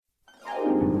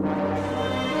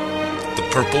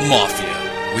Purple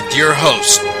Mafia with your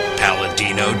host,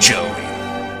 Paladino Joey.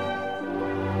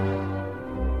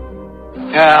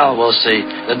 Well, we'll see.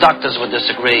 The doctors would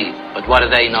disagree, but what do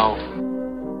they know?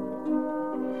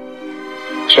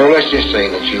 So let's just say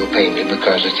that you'll pay me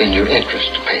because it's in your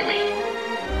interest to pay me.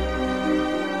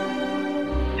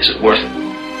 Is it worth it?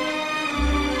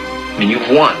 I mean, you've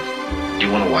won. Do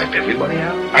you want to wipe everybody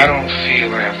out? I don't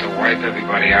feel I have to wipe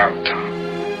everybody out, Tom.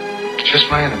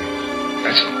 Just my enemies.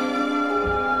 That's all.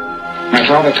 My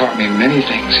father taught me many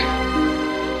things.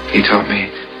 He taught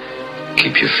me,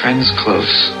 keep your friends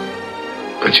close,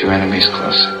 but your enemies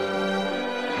closer.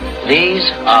 These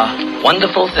are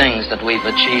wonderful things that we've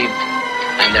achieved,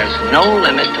 and there's no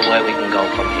limit to where we can go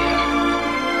from here.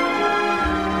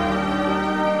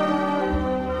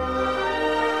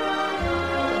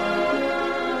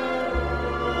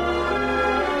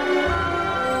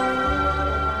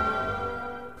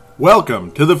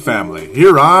 Welcome to the family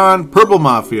here on Purple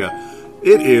Mafia.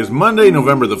 It is Monday,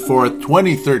 November the 4th,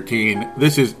 2013.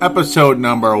 This is episode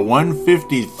number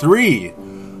 153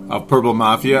 of Purple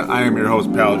Mafia. I am your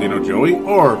host, Paladino Joey,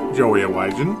 or Joey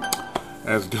Awajan.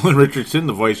 As Dylan Richardson,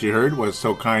 the voice you heard, was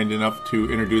so kind enough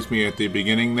to introduce me at the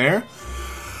beginning there.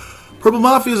 Purple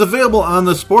Mafia is available on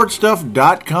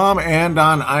thesportstuff.com and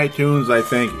on iTunes. I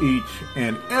thank each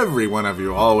and every one of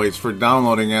you always for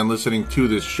downloading and listening to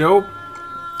this show.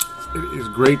 It is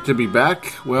great to be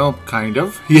back. Well, kind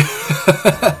of.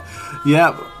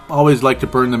 Yeah, always like to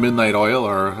burn the midnight oil,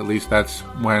 or at least that's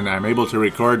when I'm able to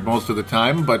record most of the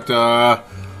time. But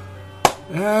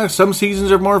some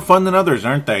seasons are more fun than others,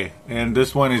 aren't they? And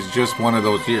this one is just one of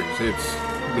those years. It's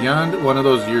beyond one of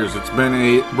those years. It's been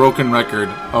a broken record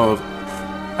of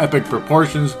epic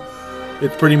proportions.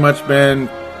 It's pretty much been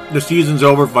the season's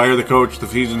over, fire the coach. The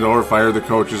season's over, fire the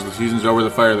coaches. The season's over,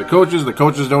 fire the coaches. The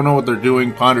coaches don't know what they're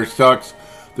doing. Ponder sucks.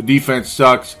 The defense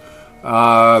sucks.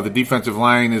 The defensive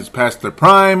line is past their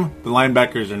prime. The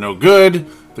linebackers are no good.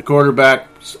 The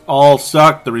quarterbacks all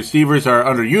suck. The receivers are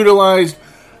underutilized.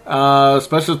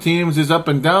 Special teams is up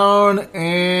and down.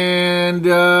 And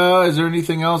is there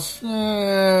anything else?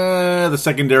 The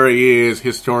secondary is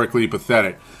historically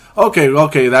pathetic.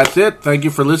 Okay, that's it. Thank you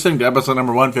for listening to episode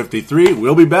number 153.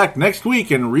 We'll be back next week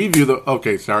and review the...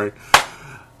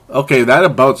 Okay, that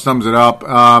about sums it up.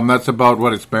 That's about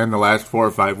what it's been the last 4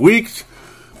 or 5 weeks.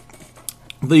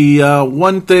 The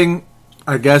one thing,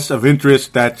 I guess, of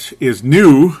interest that is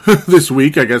new this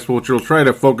week, I guess, which we'll try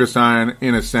to focus on,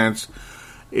 in a sense,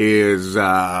 is,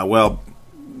 the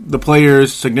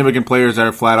players, significant players that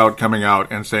are flat out coming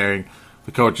out and saying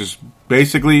the coaches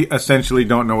basically, essentially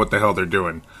don't know what the hell they're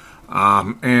doing.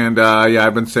 I've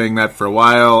been saying that for a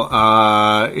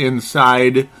while.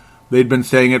 Inside, they'd been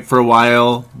saying it for a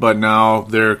while, but now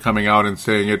they're coming out and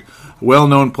saying it.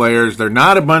 Well-known players. They're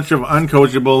not a bunch of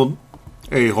uncoachable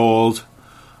a-holes,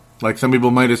 like some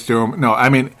people might assume. No, I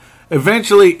mean,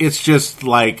 eventually it's just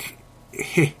like,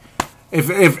 if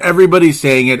everybody's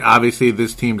saying it, obviously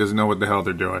this team doesn't know what the hell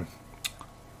they're doing.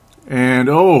 And,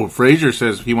 Frazier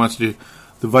says he wants the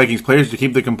Vikings players to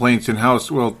keep the complaints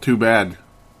in-house. Well, too bad.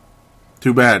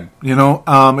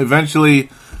 Eventually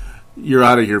you're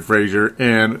out of here, Frazier,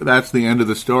 and that's the end of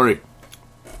the story.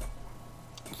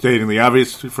 Stating the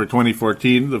obvious, for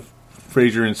 2014, the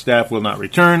Frazier and staff will not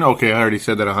return. Okay, I already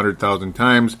said that 100,000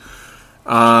 times.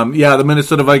 The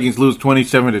Minnesota Vikings lose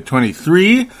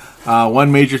 27-23.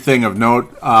 One major thing of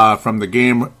note from the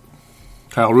game,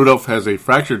 Kyle Rudolph has a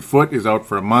fractured foot, is out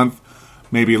for a month,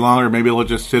 maybe longer. Maybe they'll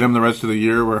just sit him the rest of the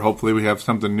year, where hopefully we have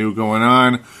something new going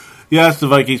on. Yes, the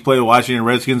Vikings play the Washington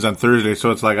Redskins on Thursday,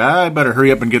 so it's like, I better hurry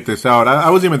up and get this out. I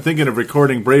was even thinking of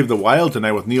recording Brave the Wild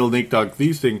tonight with Neil Nate Dogg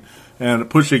Thiesting and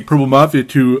pushing Purple Mafia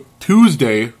to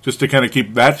Tuesday, just to kind of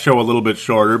keep that show a little bit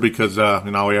shorter, because we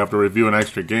have to review an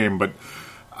extra game. But,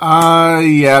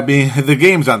 the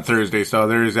game's on Thursday, so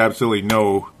there is absolutely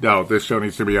no doubt this show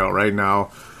needs to be out right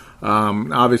now.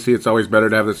 Obviously, it's always better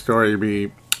to have the story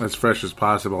be as fresh as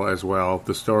possible as well,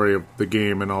 the story of the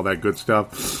game and all that good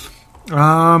stuff.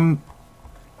 Another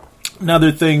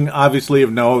thing, obviously,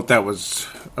 of note that was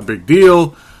a big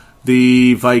deal.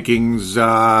 The Vikings,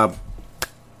 were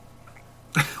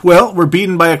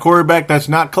beaten by a quarterback that's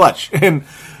not clutch. And,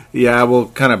 we'll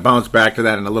kind of bounce back to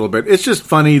that in a little bit. It's just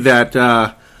funny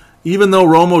that even though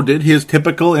Romo did his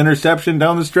typical interception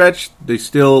down the stretch, they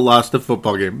still lost the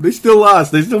football game. They still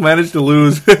lost. They still managed to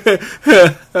lose.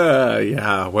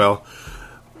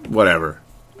 Whatever.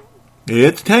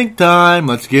 It's tank time.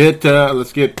 Let's get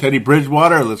Teddy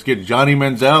Bridgewater. Let's get Johnny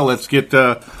Manziel. Let's get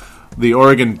the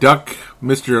Oregon Duck,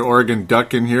 Mr. Oregon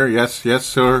Duck, in here. Yes,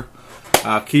 sir.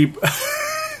 Keep.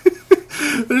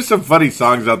 There's some funny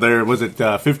songs out there. Was it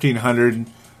 1500?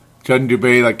 Judden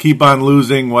Dubé, like, keep on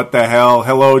losing, what the hell?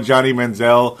 Hello, Johnny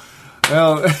Manziel.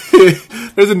 Well,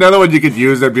 there's another one you could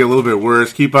use that'd be a little bit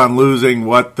worse. Keep on losing,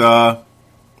 what the...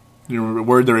 Your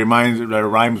word that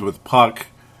rhymes with puck.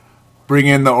 Bring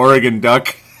in the Oregon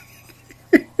Duck.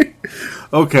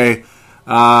 Okay.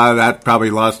 That probably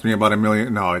lost me about $1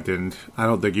 million. No, it didn't. I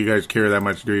don't think you guys care that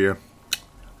much, do you?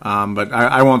 But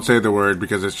I won't say the word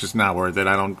because it's just not worth it.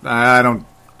 I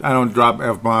don't drop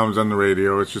F-bombs on the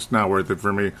radio. It's just not worth it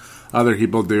for me. Other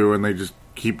people do, and they just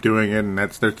keep doing it, and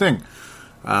that's their thing.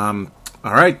 All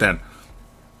right, then.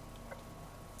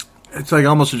 It's like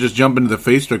almost to just jump into the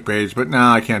Facebook page, but no,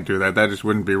 I can't do that. That just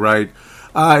wouldn't be right.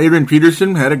 Adrian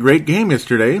Peterson had a great game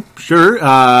yesterday. Sure.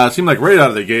 Seemed like right out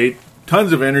of the gate.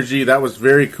 Tons of energy. That was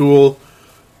very cool.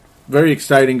 Very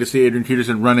exciting to see Adrian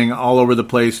Peterson running all over the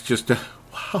place. Just,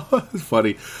 wow, it's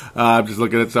funny. I'm just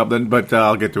looking at something, but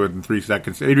I'll get to it in 3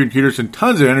 seconds. Adrian Peterson,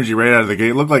 tons of energy right out of the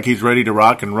gate. Looked like he's ready to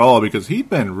rock and roll because he'd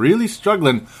been really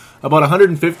struggling. About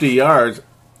 150 yards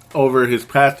over his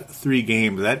past 3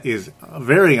 games. That is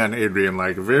very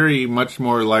un-Adrian-like. Very much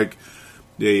more like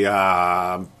the,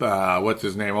 what's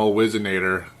his name? Old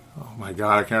Wizinator. Oh, my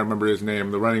God, I can't remember his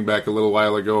name. The running back a little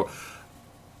while ago.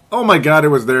 Oh, my God, it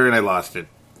was there and I lost it.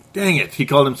 Dang it. He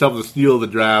called himself the steal of the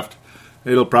draft.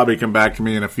 It'll probably come back to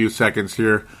me in a few seconds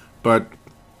here. But,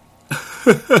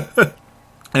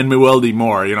 and Mewelde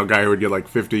Moore, guy who would get like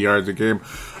 50 yards a game.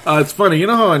 It's funny, you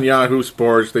know how on Yahoo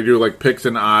Sports they do like picks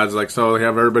and odds, like so they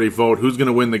have everybody vote who's going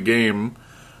to win the game.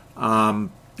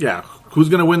 Who's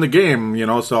going to win the game,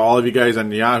 so all of you guys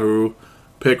on Yahoo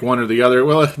pick one or the other.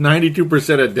 Well,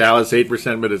 92% at Dallas,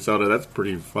 8% Minnesota. That's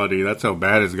pretty funny. That's how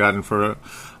bad it's gotten for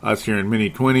us here in Mini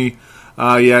 20.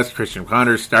 Yes, Christian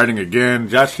Ponder starting again.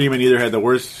 Josh Freeman either had the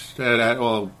worst, had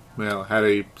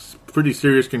a pretty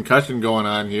serious concussion going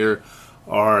on here,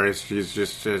 or it's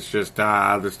just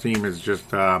this team is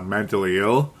just mentally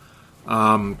ill.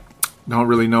 Don't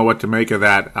really know what to make of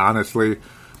that, honestly.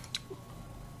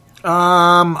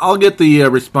 I'll get the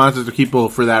responses to people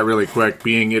for that really quick,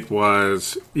 being it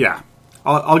was,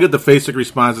 I'll get the Facebook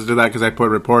responses to that because I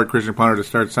put report Christian Ponder to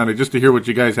start Sunday just to hear what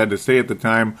you guys had to say at the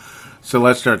time.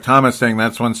 Celeste Thomas saying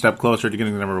that's one step closer to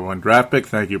getting the number 1 draft pick.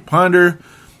 Thank you, Ponder.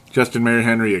 Justin Mary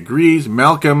Henry agrees.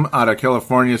 Malcolm out of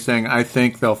California saying, I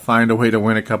think they'll find a way to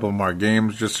win a couple more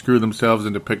games. Just screw themselves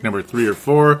into pick number 3 or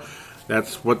 4.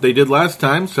 That's what they did last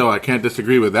time, so I can't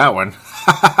disagree with that one.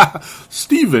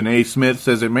 Stephen A. Smith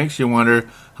says, it makes you wonder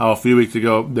how a few weeks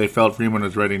ago they felt Freeman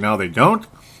was ready. Now they don't.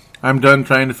 I'm done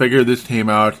trying to figure this team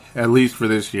out, at least for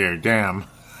this year. Damn.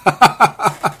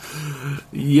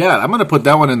 Yeah, I'm going to put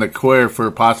that one in the queue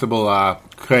for possible,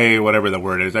 K, whatever the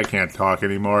word is. I can't talk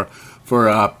anymore.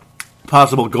 For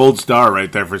possible gold star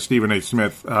right there for Stephen A.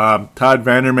 Smith. Todd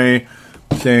Vandermeer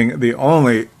saying the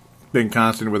only thing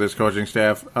constant with his coaching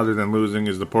staff, other than losing,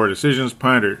 is the poor decisions.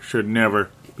 Ponder should never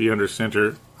be under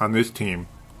center on this team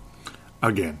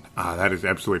again. That is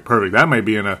absolutely perfect. That might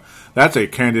be that's a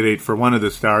candidate for one of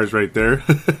the stars right there.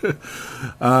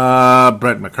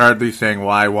 Brett McCarthy saying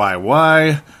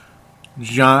why?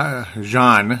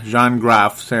 Jean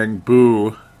Graff saying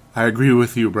boo. I agree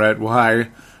with you, Brett. Why?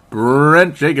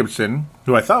 Brent Jacobson,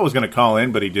 who I thought was going to call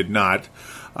in, but he did not.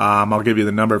 I'll give you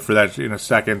the number for that in a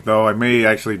second, though. I may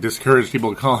actually discourage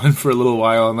people calling for a little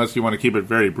while, unless you want to keep it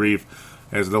very brief,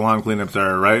 as the long cleanups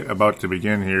are about to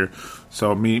begin here.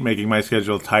 So me making my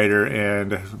schedule tighter,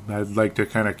 and I'd like to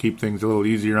kind of keep things a little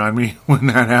easier on me when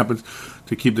that happens,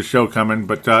 to keep the show coming.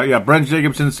 But, Brent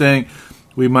Jacobson saying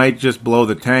we might just blow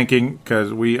the tanking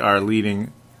because we are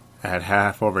leading at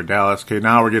half over Dallas. Okay,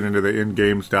 now we're getting into the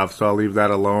in-game stuff, so I'll leave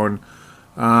that alone.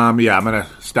 I'm going to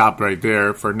stop right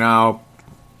there for now.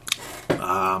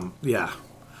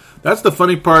 That's the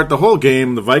funny part. The whole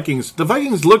game, the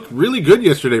Vikings looked really good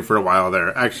yesterday for a while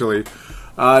there, actually.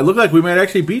 It looked like we might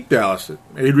actually beat Dallas.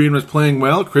 Adrian was playing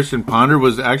well. Christian Ponder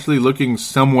was actually looking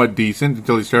somewhat decent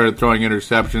until he started throwing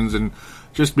interceptions and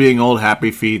just being old happy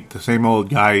feet, the same old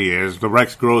guy he is, the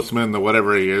Rex Grossman, the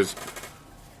whatever he is.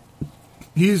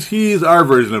 He's our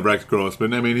version of Rex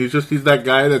Grossman. I mean, he's that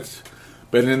guy that's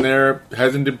been in there,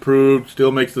 hasn't improved,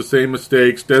 still makes the same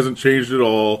mistakes, doesn't change at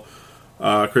all.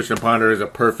 Christian Ponder is a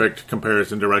perfect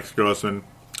comparison to Rex Grossman,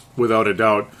 without a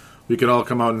doubt. We can all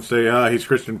come out and say, he's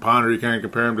Christian Ponder, you can't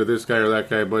compare him to this guy or that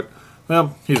guy, but,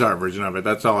 well, he's our version of it.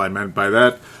 That's all I meant by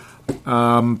that.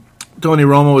 Tony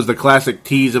Romo is the classic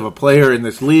tease of a player in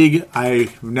this league.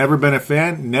 I've never been a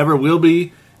fan, never will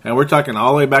be. And we're talking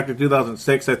all the way back to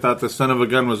 2006. I thought the son of a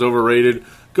gun was overrated.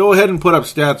 Go ahead and put up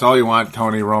stats all you want,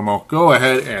 Tony Romo. Go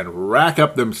ahead and rack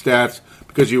up them stats,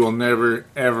 because you will never,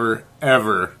 ever,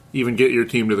 ever even get your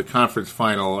team to the conference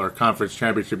final or conference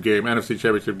championship game, NFC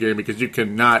championship game, because you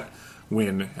cannot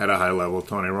win at a high level,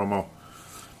 Tony Romo.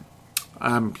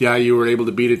 Yeah, you were able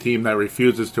to beat a team that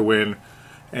refuses to win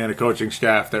and a coaching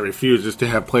staff that refuses to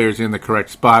have players in the correct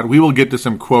spot. We will get to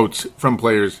some quotes from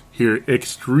players here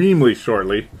extremely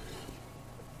shortly.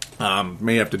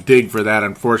 May have to dig for that,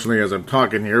 unfortunately, as I'm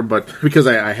talking here, but because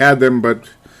I had them, but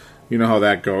you know how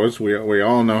that goes. We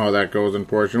all know how that goes,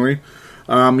 unfortunately.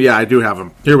 Yeah, I do have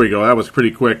them. Here we go. That was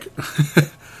pretty quick.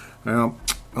 Well,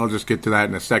 I'll just get to that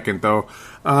in a second, though.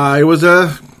 It was a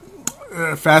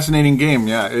fascinating game.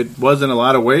 Yeah, it was in a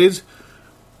lot of ways.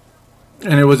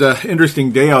 And it was an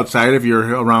interesting day outside if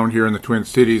you're around here in the Twin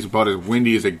Cities, about as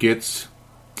windy as it gets.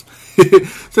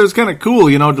 So it's kind of cool,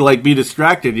 you know, to like be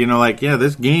distracted, you know, like, yeah,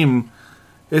 this game,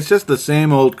 it's just the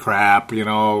same old crap, you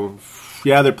know.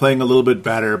 Yeah, they're playing a little bit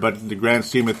better, but in the grand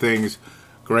scheme of things,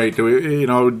 great. You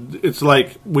know, it's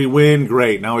like we win,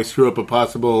 great. Now we screw up a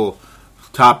possible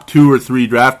top 2 or 3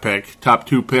 draft pick, top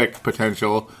 2 pick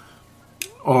potential,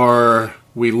 or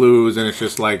we lose, and it's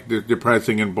just like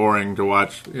depressing and boring to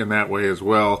watch in that way as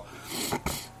well.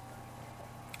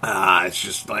 It's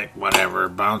just like whatever,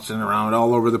 bouncing around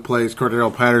all over the place.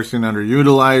 Cordell Patterson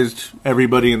underutilized.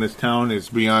 Everybody in this town is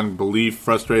beyond belief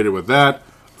frustrated with that.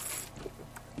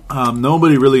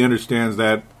 Nobody really understands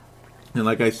that. And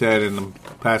like I said in the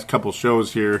past couple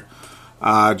shows here,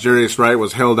 Jarius Wright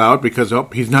was held out because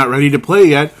he's not ready to play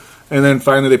yet. And then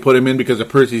finally they put him in because of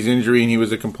Percy's injury, and he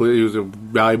was a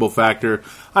valuable factor.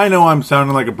 I know I'm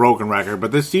sounding like a broken record,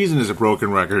 but this season is a broken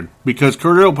record because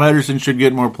Cordell Patterson should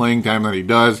get more playing time than he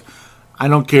does. I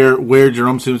don't care where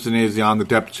Jerome Simpson is on the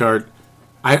depth chart.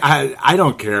 I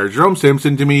don't care. Jerome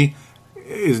Simpson, to me,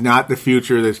 is not the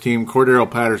future of this team. Cordell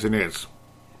Patterson is.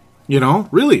 You know,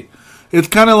 really. It's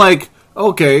kind of like,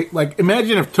 okay, like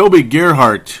imagine if Toby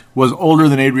Gerhart was older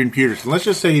than Adrian Peterson. Let's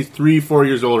just say he's 3-4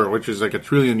 years older, which is like a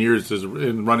trillion years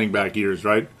in running back years,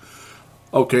 right?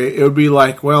 Okay, it would be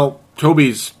like, well,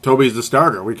 Toby's the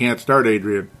starter. We can't start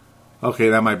Adrian. Okay,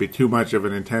 that might be too much of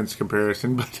an intense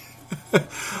comparison, but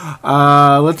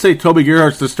let's say Toby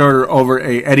Gerhart's the starter over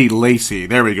a Eddie Lacy.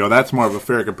 There we go. That's more of a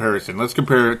fair comparison. Let's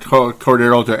compare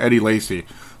Cordero to Eddie Lacy.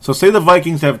 So say the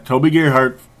Vikings have Toby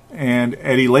Gerhart and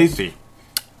Eddie Lacy.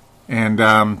 And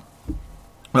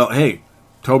well, hey,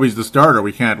 Toby's the starter.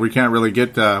 We can't really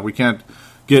get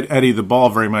Eddie the ball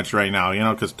very much right now, you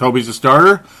know, because Toby's the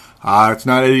starter. It's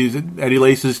not Eddie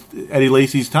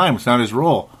Lacy's time. It's not his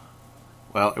role.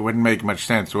 Well, it wouldn't make much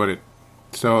sense, would it?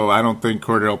 So I don't think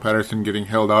Cordell Patterson getting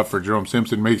held out for Jerome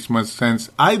Simpson makes much sense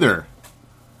either.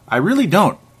 I really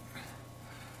don't.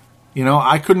 You know,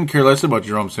 I couldn't care less about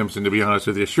Jerome Simpson, to be honest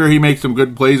with you. Sure, he makes some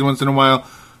good plays once in a while,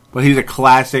 but he's a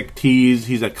classic tease.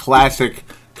 He's a classic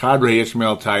Kadri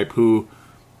Ishmael type who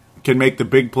can make the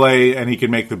big play, and he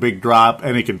can make the big drop,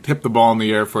 and he can tip the ball in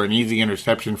the air for an easy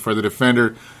interception for the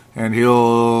defender. And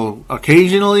he'll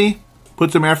occasionally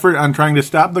put some effort on trying to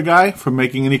stop the guy from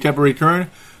making any type of return,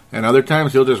 and other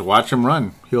times he'll just watch him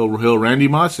run. He'll Randy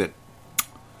Moss it.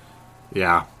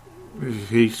 Yeah,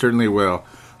 he certainly will.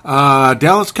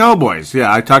 Dallas Cowboys.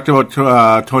 Yeah, I talked about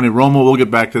Tony Romo. We'll get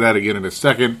back to that again in a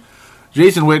second.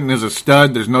 Jason Witten is a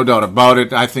stud. There's no doubt about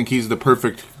it. I think he's the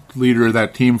perfect leader of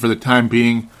that team for the time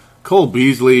being. Cole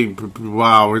Beasley,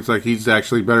 wow, it's like he's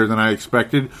actually better than I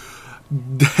expected.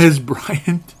 Dez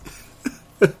Bryant.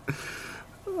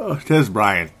 Dez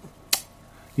Bryant.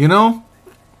 You know,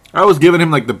 I was giving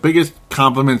him like the biggest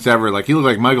compliments ever. Like he looked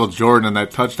like Michael Jordan on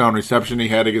that touchdown reception he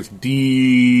had against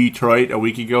Detroit a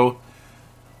week ago.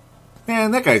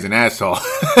 Man, that guy's an asshole.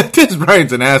 Dez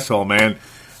Bryant's an asshole, man.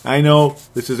 I know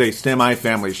this is a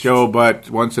semi-family show,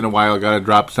 but once in a while, got to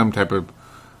drop some type of,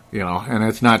 you know, and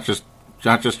it's not just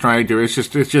trying to. It's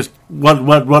just what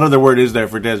other word is there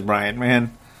for Dez Bryant,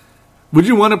 man? Would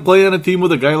you want to play on a team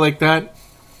with a guy like that?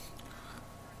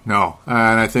 No,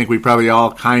 and I think we probably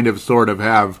all kind of, sort of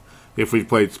have, if we've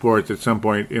played sports at some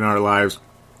point in our lives.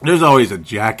 There's always a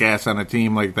jackass on a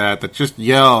team like that just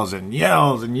yells and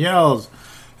yells and yells,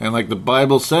 and like the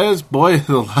Bible says, boy,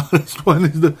 the loudest one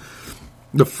is the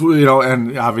you know,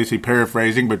 and obviously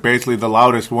paraphrasing, but basically the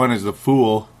loudest one is the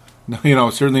fool. You know,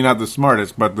 certainly not the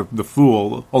smartest, but the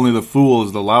fool. Only the fool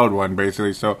is the loud one,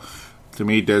 basically. So, to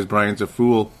me, Dez Bryant's a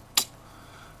fool.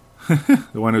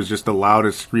 The one who's just the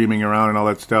loudest, screaming around and all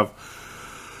that stuff.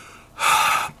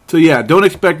 So, yeah, don't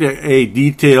expect a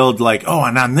detailed, like, oh,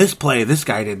 and on this play, this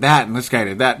guy did that, and this guy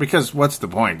did that, because what's the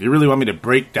point? Do you really want me to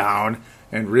break down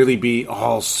and really be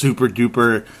all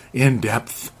super-duper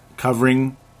in-depth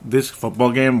covering this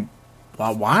football game?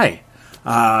 Well, why?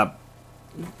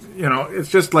 You know, it's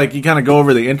just like you kind of go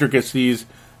over the intricacies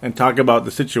and talk about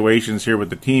the situations here with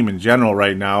the team in general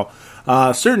right now.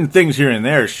 Certain things here and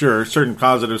there, sure, certain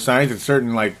positive signs and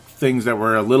certain like things that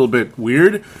were a little bit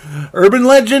weird. Urban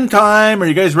Legend time. Are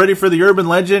you guys ready for the Urban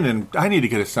Legend? And I need to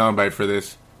get a soundbite for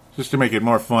this just to make it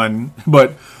more fun.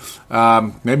 But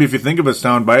maybe if you think of a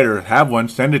soundbite or have one,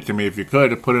 send it to me if you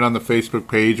could. Put it on the Facebook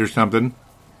page or something.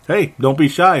 Hey, don't be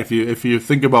shy if you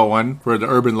think about one for the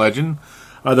Urban Legend.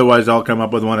 Otherwise, I'll come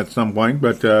up with one at some point.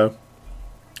 But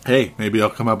hey, maybe I'll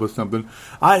come up with something.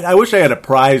 I wish I had a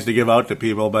prize to give out to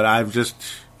people, but I've just,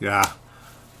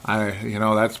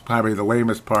 that's probably the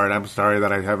lamest part. I'm sorry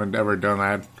that I haven't ever done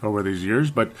that over these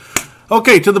years. But,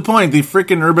 okay, to the point, the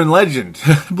freaking Urban Legend.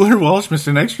 Blair Walsh missed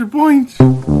an extra point.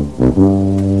 Blair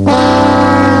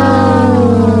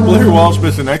Walsh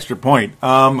missed an extra point.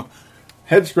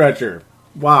 Head scratcher.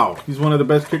 Wow, he's one of the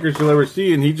best kickers you'll ever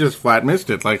see, and he just flat missed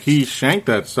it. Like, he shanked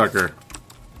that sucker.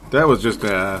 That was just,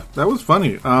 that was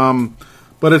funny.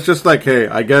 But it's just like, hey,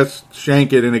 I guess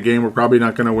shank it in a game we're probably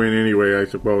not going to win anyway, I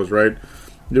suppose, right?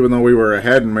 Even though we were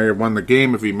ahead and may have won the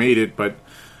game if he made it, but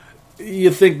you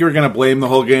think you're going to blame the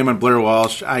whole game on Blair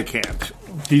Walsh? I can't.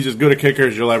 He's as good a kicker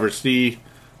as you'll ever see.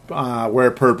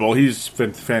 Wear purple. He's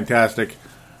fantastic.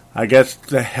 I guess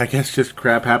just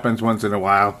crap happens once in a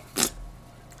while.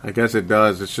 I guess it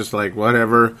does. It's just like,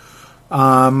 whatever.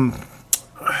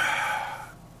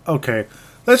 Okay.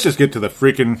 Let's just get to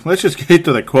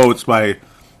the quotes by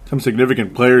some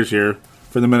significant players here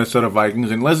for the Minnesota Vikings.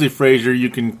 And Leslie Frazier,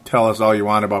 you can tell us all you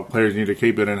want about players. You need to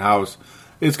keep it in-house.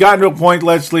 It's gotten to a point,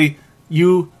 Leslie,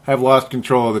 you have lost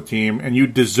control of the team, and you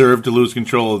deserve to lose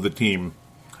control of the team.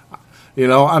 You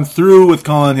know, I'm through with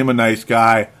calling him a nice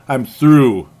guy. I'm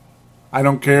through. I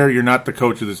don't care. You're not the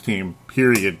coach of this team.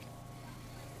 Period.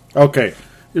 Okay,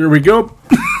 here we go.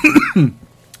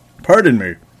 Pardon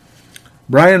me.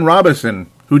 Brian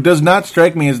Robinson, who does not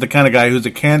strike me as the kind of guy who's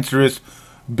a cancerous,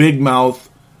 big mouth,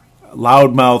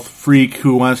 loudmouth freak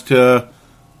who wants to,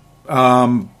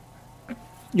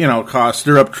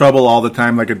 stir up trouble all the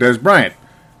time like a Des Bryant.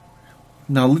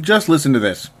 Now, just listen to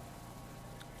this.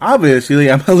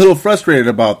 Obviously, I'm a little frustrated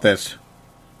about this.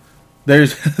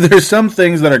 There's some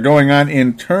things that are going on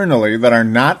internally that are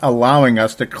not allowing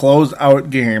us to close out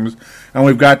games, and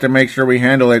we've got to make sure we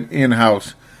handle it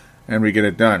in-house, and we get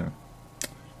it done.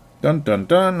 Dun, dun,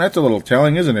 dun. That's a little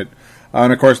telling, isn't it?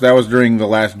 And, of course, that was during the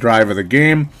last drive of the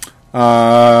game.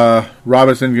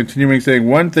 Robinson continuing saying,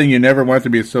 one thing you never want to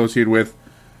be associated with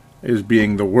is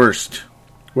being the worst.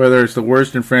 Whether it's the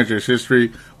worst in franchise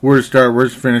history, worst start,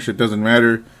 worst finish, it doesn't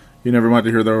matter. You never want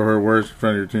to hear the worst in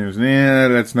front of your teams. Nah,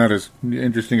 that's not as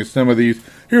interesting as some of these.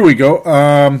 Here we go.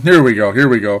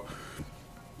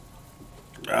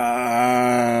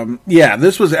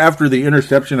 This was after the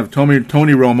interception of Tony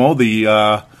Romo, the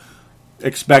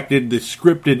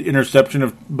scripted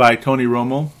interception by Tony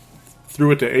Romo. Threw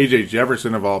it to A.J.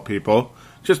 Jefferson, of all people.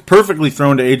 Just perfectly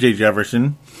thrown to A.J.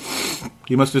 Jefferson.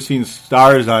 He must have seen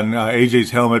stars on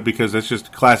A.J.'s helmet because that's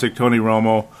just classic Tony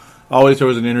Romo. Always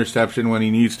throws an interception when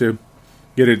he needs to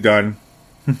get it done.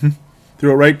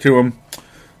 Threw it right to him.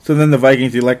 So then the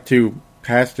Vikings elect to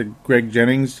pass to Greg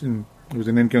Jennings, and it was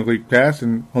an incomplete pass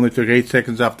and only took 8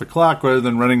 seconds off the clock rather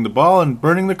than running the ball and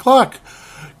burning the clock.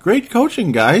 Great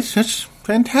coaching, guys. That's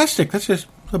fantastic. That's just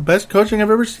the best coaching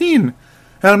I've ever seen.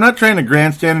 And I'm not trying to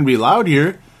grandstand and be loud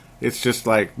here. It's just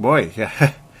like, boy,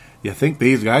 you think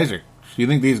these guys are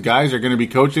going to be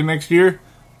coaching next year?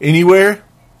 Anywhere?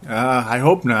 I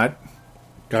hope not.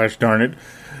 Gosh darn it.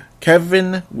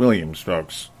 Kevin Williams,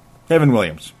 folks. Kevin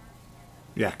Williams.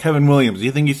 Yeah, Kevin Williams. Do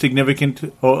you think he's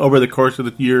significant over the course of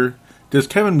the year? Does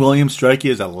Kevin Williams strike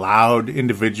you as a loud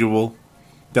individual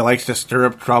that likes to stir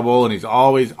up trouble, and he's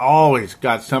always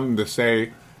got something to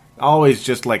say, always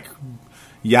just like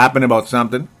yapping about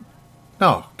something?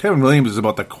 No, Kevin Williams is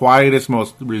about the quietest,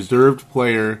 most reserved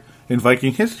player in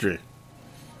Viking history.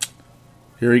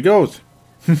 Here he goes.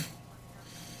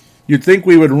 You'd think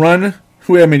we would run.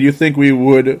 You think we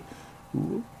would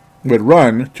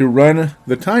run to run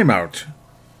the timeout.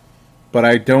 But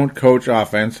I don't coach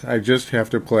offense. I just have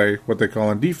to play what they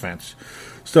call in defense.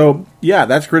 So, yeah,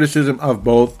 that's criticism of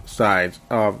both sides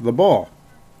of the ball.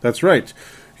 That's right.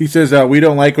 He says we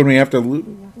don't like when we have to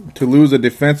lose a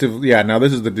defensive. Yeah, now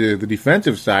this is the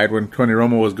defensive side when Tony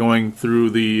Romo was going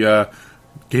through the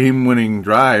game-winning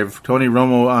drive. Tony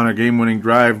Romo on a game-winning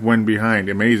drive went behind.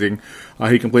 Amazing.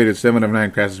 He completed 7 of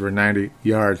 9 passes for 90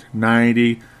 yards.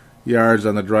 90 yards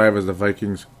on the drive as the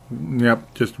Vikings,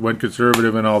 just went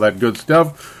conservative and all that good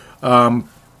stuff.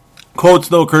 Quotes,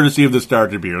 though, courtesy of the Star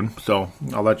Tribune, so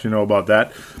I'll let you know about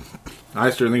that. I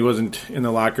certainly wasn't in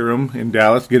the locker room in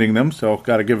Dallas getting them, so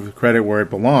got to give credit where it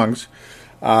belongs.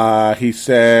 He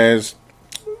says,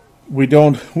 We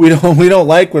don't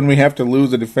like when we have to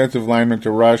lose a defensive lineman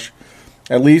to rush.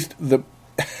 At least the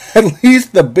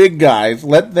big guys,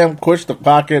 let them push the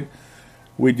pocket.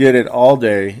 We did it all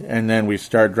day, and then we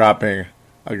start dropping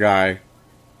a guy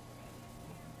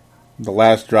the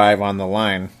last drive on the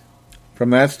line.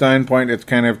 From that standpoint, it's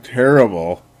kind of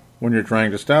terrible when you're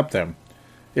trying to stop them.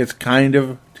 It's kind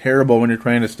of terrible when you're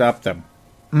trying to stop them.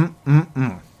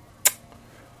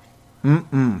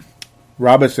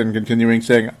 Robinson continuing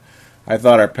saying, I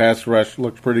thought our pass rush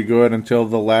looked pretty good until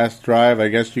the last drive. I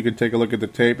guess you can take a look at the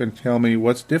tape and tell me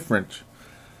what's different.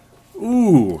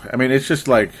 Ooh, I mean, it's just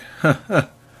like,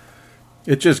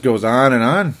 it just goes on and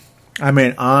on. I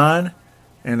mean, on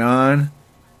and on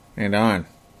and on.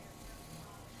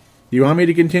 You want me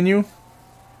to continue?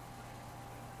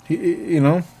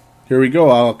 Here we go.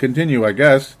 I'll continue, I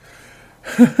guess.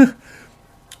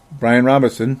 Brian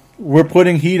Robinson, we're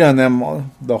putting heat on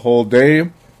them the whole day.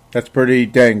 That's pretty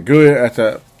dang good.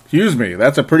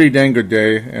 That's a pretty dang good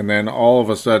day. And then all of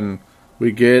a sudden,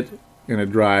 we get in a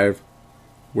drive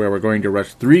where we're going to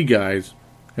rush 3 guys,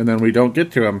 and then we don't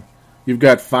get to them. You've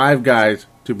got 5 guys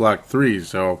to block 3.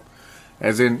 So,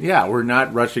 as in, yeah, we're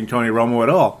not rushing Tony Romo at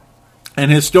all. And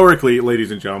historically,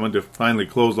 ladies and gentlemen, to finally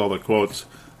close all the quotes,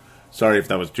 sorry if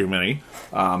that was too many,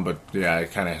 but yeah, I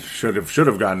kind of should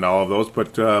have gotten to all of those.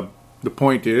 But the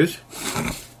point is,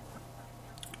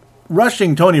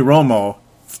 rushing Tony Romo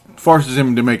forces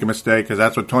him to make a mistake because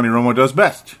that's what Tony Romo does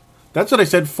best. That's what I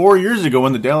said 4 years ago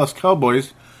when the Dallas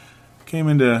Cowboys came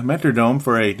into Metrodome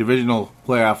for a divisional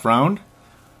playoff round.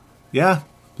 Yeah,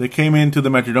 they came into the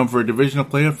Metrodome for a divisional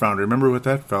playoff round. Remember what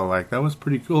that felt like? That was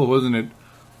pretty cool, wasn't it?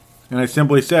 And I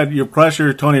simply said, you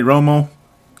pressure Tony Romo,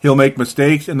 he'll make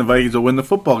mistakes, and the Vikings will win the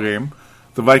football game.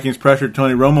 The Vikings pressured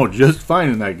Tony Romo just fine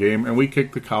in that game, and we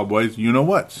kicked the Cowboys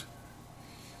you-know-whats.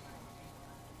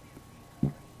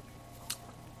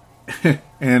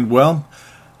 And, well,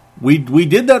 we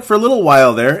did that for a little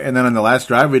while there, and then on the last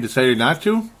drive we decided not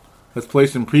to. Let's play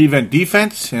some prevent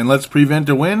defense, and let's prevent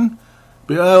a win.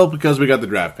 Well, because we got the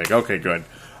draft pick. Okay, good.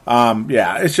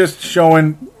 Yeah, it's just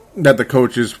showing that the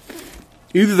coaches,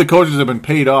 either the coaches have been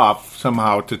paid off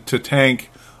somehow to tank,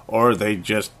 or they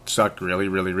just suck really,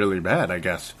 really, really bad, I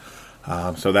guess.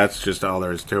 So that's just all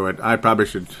there is to it. I probably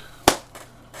should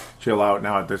chill out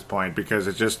now at this point because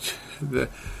it's just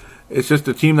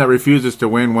a team that refuses to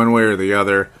win one way or the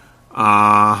other.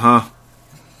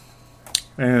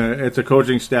 And it's a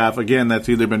coaching staff, again, that's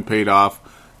either been paid off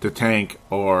to tank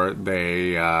or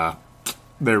they're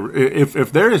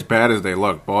if they're as bad as they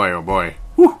look, boy, oh boy.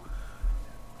 Whew.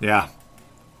 Yeah.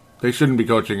 They shouldn't be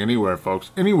coaching anywhere, folks.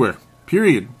 Anywhere.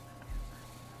 Period.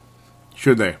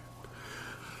 Should they?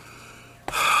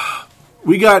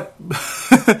 We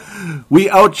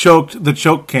outchoked the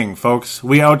Choke King, folks.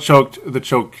 We outchoked the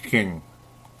Choke King.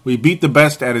 We beat the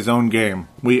best at his own game.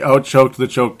 We outchoked the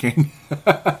Choke King.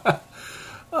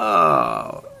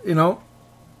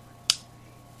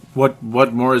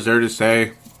 What more is there to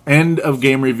say? End of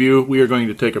game review. We are going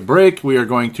to take a break. We are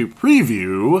going to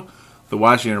preview the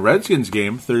Washington Redskins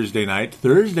game Thursday night.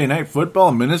 Thursday night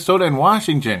football, Minnesota and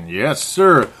Washington. Yes,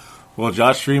 sir. Will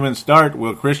Josh Freeman start?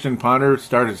 Will Christian Ponder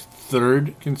start his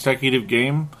 3rd consecutive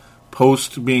game?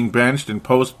 Post being benched and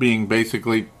post being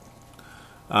basically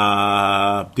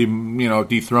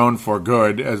dethroned for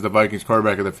good as the Vikings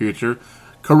quarterback of the future.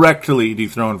 Correctly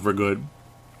dethroned for good.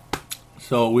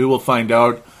 So we will find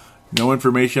out. No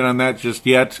information on that just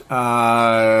yet.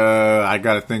 I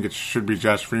got to think it should be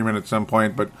Josh Freeman at some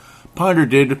point, but Ponder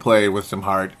did play with some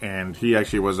heart, and he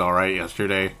actually was all right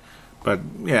yesterday. But,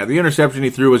 yeah, the interception he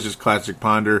threw was just classic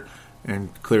Ponder,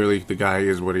 and clearly the guy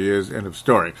is what he is. End of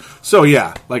story. So,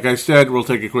 yeah, like I said, we'll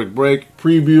take a quick break,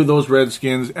 preview those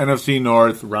Redskins, NFC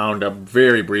North roundup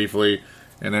very briefly,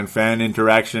 and then fan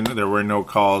interaction. There were no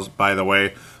calls, by the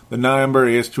way. The number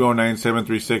is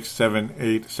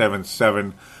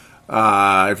 209-736-7877.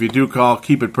 If you do call,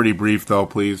 keep it pretty brief, though,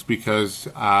 please, because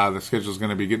the schedule's going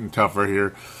to be getting tougher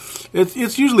here.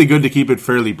 It's usually good to keep it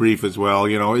fairly brief as well.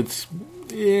 You know, it's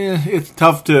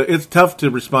tough to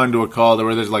respond to a call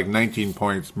where there's like 19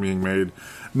 points being made.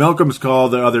 Malcolm's call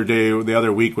the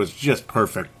other week was just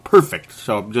perfect.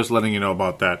 So just letting you know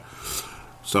about that.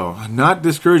 So not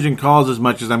discouraging calls as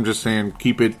much as I'm just saying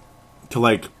keep it to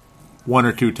like 1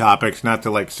 or 2 topics, not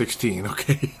to like 16.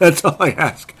 Okay, that's all I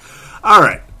ask. All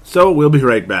right. So we'll be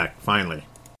right back, finally.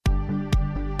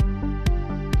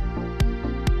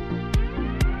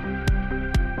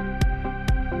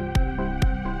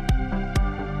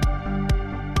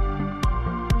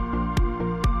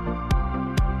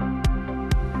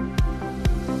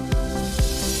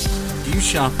 Do you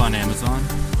shop on Amazon?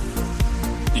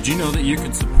 Do Did you know that you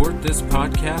can support this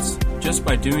podcast just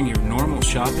by doing your normal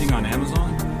shopping on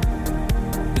Amazon?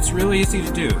 It's really easy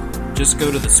to do. Just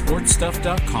go to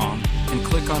thesportstuff.com and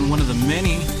click on one of the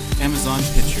many Amazon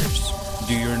pictures.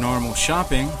 Do your normal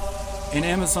shopping, and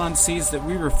Amazon sees that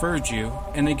we referred you,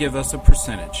 and they give us a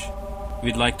percentage.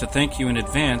 We'd like to thank you in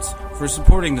advance for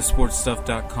supporting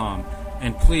thesportstuff.com,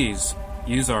 and please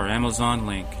use our Amazon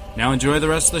link. Now enjoy the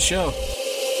rest of the show.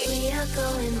 We are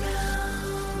going round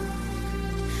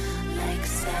like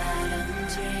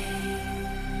Saturn's rings.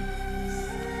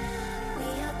 We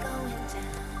are going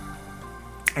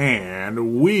down.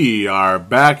 And we are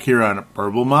back here on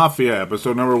Purple Mafia,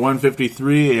 episode number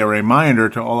 153. A reminder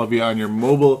to all of you on your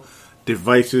mobile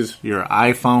devices, your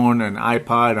iPhone and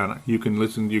iPod. You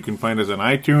can find us on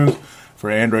iTunes.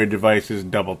 For Android devices,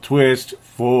 Double Twist.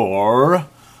 For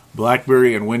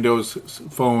BlackBerry and Windows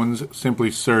phones, simply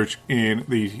search in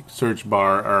the search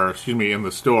bar, in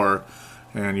the store,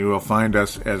 and you will find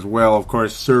us as well. Of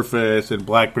course, Surface and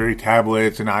BlackBerry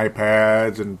tablets and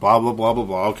iPads and blah, blah, blah, blah,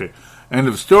 blah. Okay, end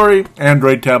of story.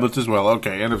 Android tablets as well.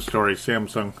 Okay, end of story.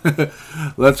 Samsung.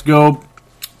 Let's go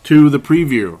to the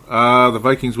preview. The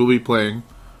Vikings will be playing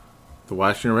the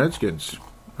Washington Redskins.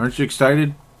 Aren't you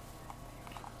excited?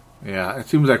 Yeah, it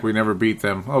seems like we never beat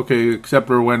them. Okay, except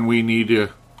for when we need to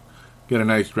get a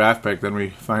nice draft pick, then we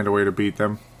find a way to beat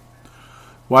them.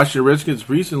 Washington Redskins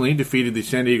recently defeated the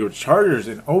San Diego Chargers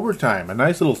in overtime. A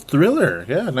nice little thriller.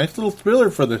 Yeah, a nice little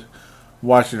thriller for the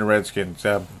Washington Redskins.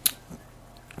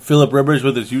 Phillip Rivers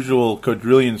with his usual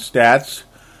quadrillion stats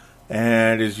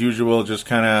and his usual just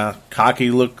kind of cocky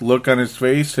look on his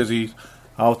face as he's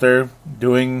out there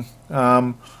doing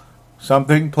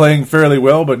something, playing fairly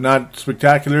well, but not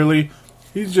spectacularly.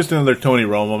 He's just another Tony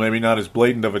Romo. Maybe not as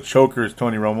blatant of a choker as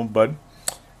Tony Romo, but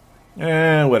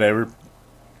whatever.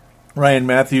 Ryan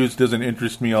Matthews doesn't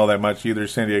interest me all that much either.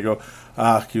 San Diego,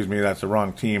 excuse me, that's the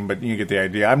wrong team, but you get the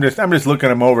idea. I'm just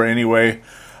looking him over anyway,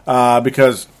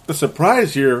 because the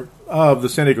surprise here of the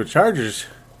San Diego Chargers,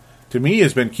 to me,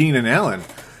 has been Keenan Allen,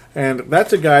 and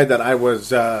that's a guy that I was,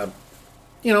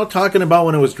 talking about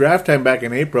when it was draft time back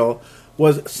in April.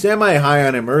 Was semi-high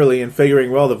on him early and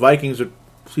figuring, well, the Vikings would...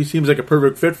 He seems like a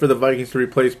perfect fit for the Vikings to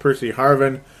replace Percy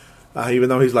Harvin, even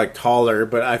though he's like taller,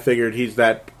 but I figured he's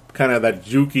that kind of that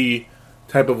jukey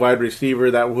type of wide receiver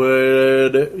that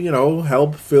would,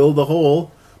 help fill the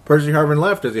hole. Percy Harvin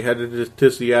left as he headed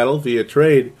to Seattle via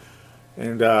trade,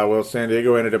 and, San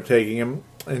Diego ended up taking him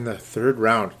in the third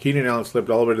round. Keenan Allen slipped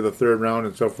all the way to the third round,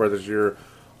 and so far this year,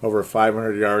 over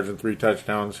 500 yards and 3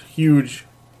 touchdowns. Huge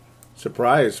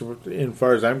surprise, as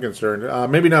far as I'm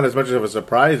concerned. Maybe not as much of a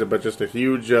surprise, but just a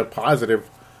huge positive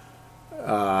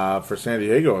for San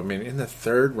Diego. I mean, in the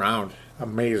third round.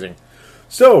 Amazing.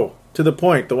 So, to the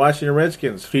point, the Washington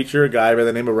Redskins feature a guy by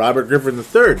the name of Robert Griffin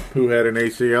III, who had an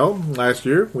ACL last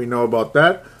year. We know about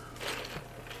that.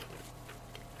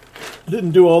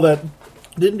 Didn't do all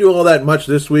that much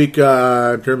this week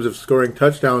in terms of scoring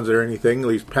touchdowns or anything, at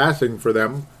least passing for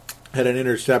them. Had an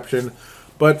interception.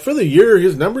 But for the year,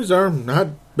 his numbers are not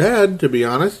bad, to be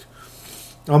honest.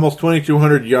 Almost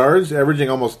 2,200 yards, averaging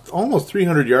almost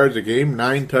 300 yards a game,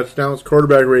 9 touchdowns,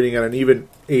 quarterback rating at an even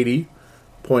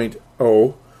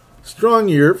 80.0. Strong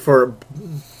year for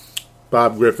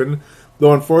Bob Griffin,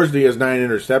 though unfortunately he has 9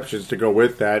 interceptions to go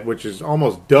with that, which is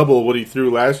almost double what he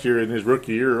threw last year in his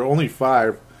rookie year. Only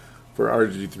 5 for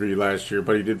RG3 last year,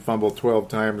 but he did fumble 12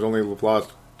 times, only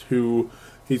lost 2.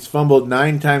 He's fumbled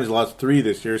 9 times, lost 3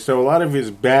 this year. So a lot of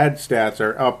his bad stats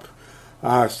are up.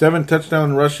 7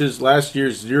 touchdown rushes last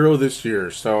year, 0 this year.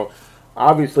 So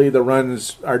obviously the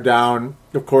runs are down.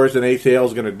 Of course, an ACL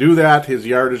is going to do that. His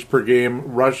yardage per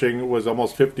game rushing was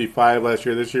almost 55 last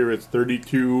year. This year it's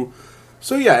 32.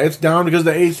 So yeah, it's down because of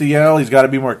the ACL. He's got to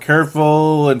be more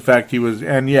careful. In fact,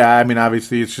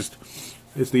 obviously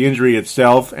it's the injury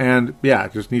itself, and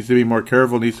just needs to be more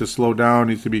careful, needs to slow down,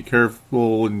 needs to be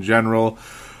careful in general.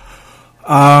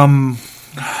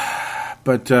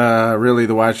 But really,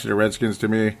 the Washington Redskins, to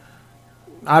me,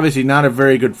 obviously not a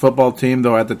very good football team,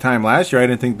 though at the time last year I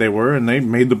didn't think they were, and they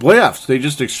made the playoffs. They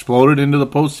just exploded into the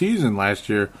postseason last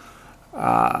year.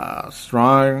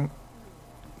 Strong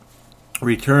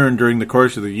return during the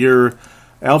course of the year.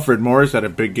 Alfred Morris had a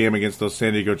big game against those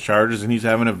San Diego Chargers, and he's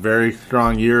having a very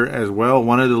strong year as well.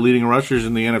 One of the leading rushers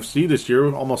in the NFC this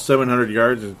year, almost 700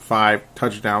 yards and 5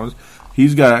 touchdowns.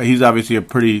 He's obviously a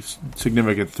pretty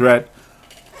significant threat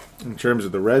in terms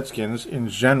of the Redskins in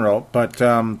general, but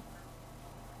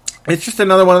it's just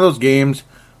another one of those games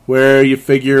where you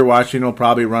figure Washington will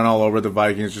probably run all over the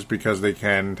Vikings just because they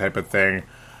can, type of thing.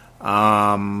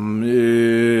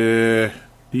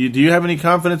 Do you have any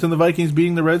confidence in the Vikings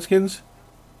beating the Redskins?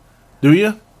 Do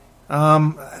you?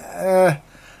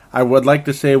 I would like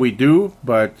to say we do,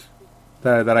 but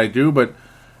that I do, but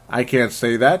I can't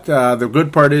say that. The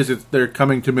good part is they're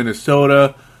coming to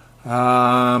Minnesota.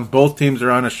 Both teams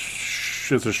are on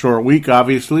it's a short week,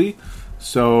 obviously.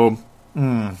 So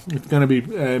it's going to be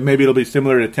maybe it'll be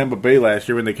similar to Tampa Bay last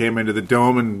year when they came into the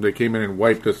Dome and they came in and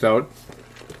wiped us out.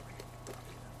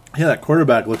 Yeah, that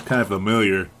quarterback looks kind of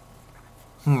familiar.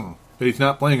 He's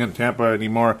not playing in Tampa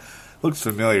anymore. Looks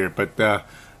familiar, but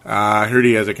I heard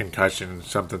he has a concussion,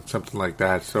 something like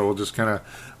that. So we'll just kind of.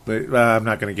 But I'm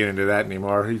not going to get into that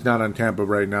anymore. He's not on Tampa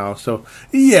right now. So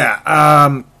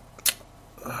yeah,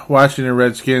 Washington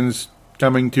Redskins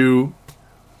coming to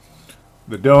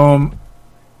the Dome,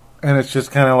 and it's just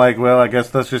kind of like, well, I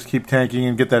guess let's just keep tanking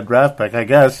and get that draft pick, I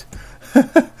guess.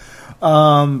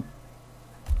 Because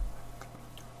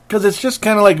it's just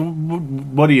kind of like,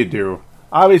 what do you do?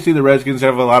 Obviously, the Redskins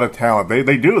have a lot of talent.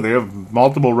 They do. They have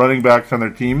multiple running backs on their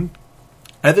team.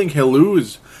 I think Helu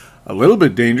is a little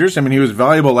bit dangerous. I mean, he was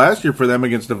valuable last year for them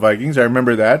against the Vikings. I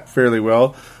remember that fairly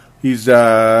well. He's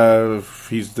the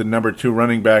number 2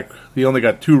 running back. He only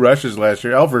got 2 rushes last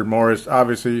year. Alfred Morris,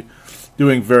 obviously,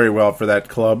 doing very well for that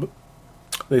club.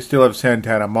 They still have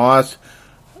Santana Moss.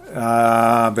 They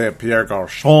have Pierre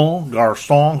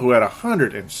Garçon, who had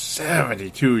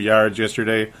 172 yards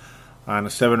yesterday on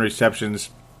 7 receptions.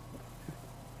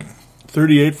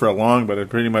 38 for a long, but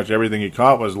pretty much everything he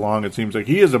caught was long. It seems like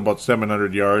he is about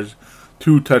 700 yards,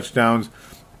 2 touchdowns.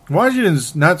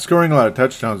 Washington's not scoring a lot of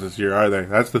touchdowns this year, are they?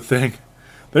 That's the thing.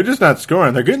 They're just not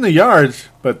scoring. They're getting the yards,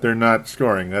 but they're not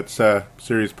scoring. That's a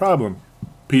serious problem.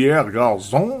 Pierre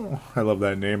Garçon. I love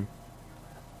that name.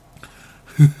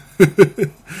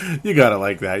 You gotta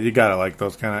like that. You gotta like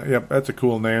those kind of... Yep, that's a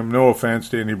cool name. No offense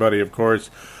to anybody, of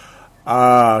course.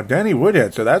 Danny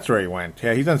Woodhead, so that's where he went.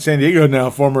 Yeah, he's on San Diego now,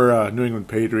 former New England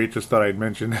Patriot. Just thought I'd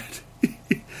mention that.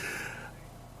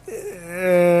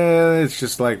 It's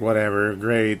just like, whatever.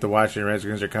 Great, the Washington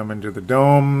Redskins are coming to the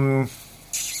Dome.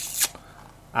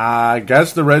 I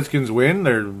guess the Redskins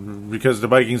win, because the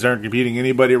Vikings aren't competing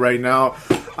anybody right now.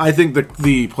 I think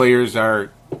the players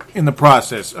are in the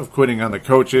process of quitting on the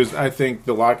coaches. I think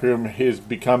the locker room is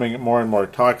becoming more and more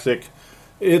toxic.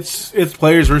 It's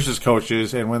players versus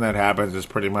coaches, and when that happens, it's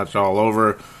pretty much all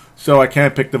over. So I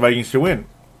can't pick the Vikings to win.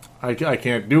 I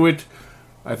can't do it.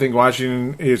 I think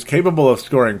Washington is capable of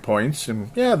scoring points, and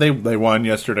yeah, they won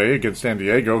yesterday against San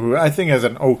Diego, who I think has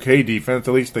an okay defense.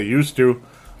 At least they used to.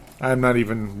 I'm not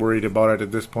even worried about it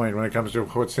at this point when it comes to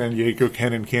what San Diego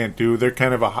can and can't do. They're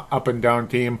kind of a up and down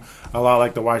team, a lot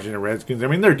like the Washington Redskins. I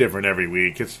mean, they're different every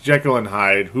week. It's Jekyll and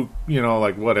Hyde, who,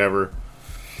 like whatever.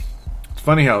 It's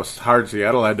funny how hard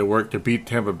Seattle had to work to beat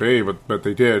Tampa Bay, but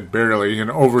they did, barely, in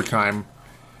overtime.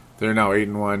 They're now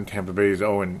 8-1. Tampa Bay is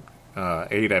 0-8,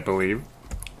 I believe.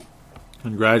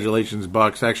 Congratulations,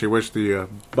 Bucks. Actually wish the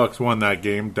Bucks won that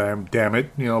game. Damn it,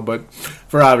 but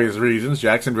for obvious reasons.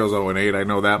 Jacksonville's 0-8. I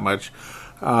know that much.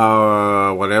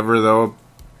 Whatever, though.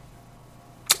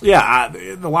 Yeah,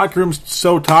 the locker room's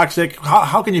so toxic.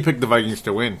 How can you pick the Vikings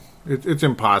to win? It's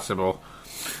impossible.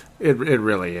 It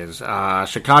really is.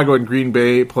 Chicago and Green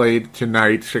Bay played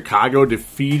tonight. Chicago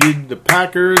defeated the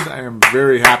Packers. I am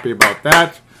very happy about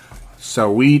that.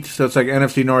 Sweet. So it's like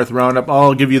NFC North roundup.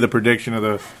 I'll give you the prediction of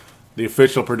the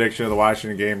official prediction of the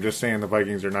Washington game, just saying the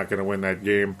Vikings are not going to win that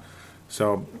game.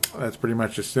 So that's pretty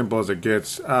much as simple as it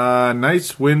gets.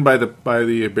 Nice win by the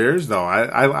Bears, though.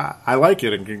 I like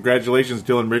it, and congratulations,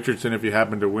 Dylan Richardson, if you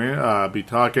happen to win. Be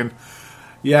talking.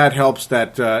 Yeah, it helps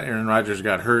that Aaron Rodgers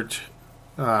got hurt,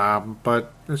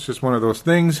 but it's just one of those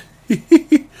things.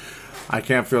 I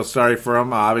can't feel sorry for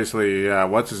him. Obviously,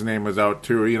 what's his name was out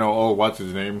too. What's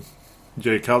his name?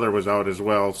 Jay Cutler was out as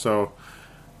well. So.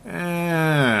 You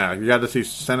got to see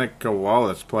Seneca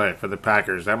Wallace play for the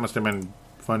Packers. That must have been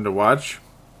fun to watch.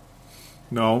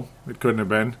 No, it couldn't have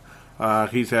been.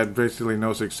 He's had basically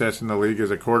no success in the league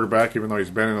as a quarterback, even though he's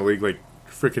been in the league like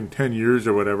freaking 10 years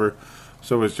or whatever.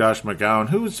 So is Josh McGowan,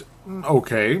 who's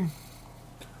okay.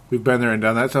 We've been there and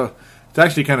done that. So it's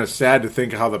actually kind of sad to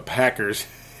think how the Packers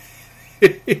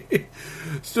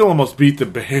still almost beat the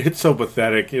Bears. It's so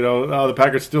pathetic. The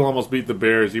Packers still almost beat the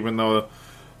Bears, even though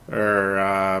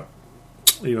a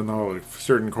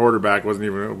certain quarterback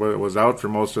was out for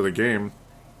most of the game.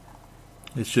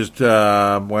 It's just he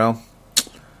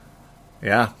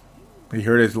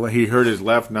hurt his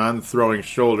left non-throwing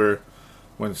shoulder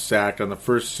when sacked on the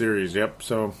first series. Yep.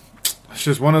 So it's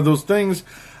just one of those things.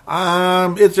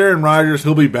 It's Aaron Rodgers.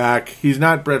 He'll be back. He's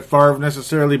not Brett Favre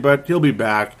necessarily, but he'll be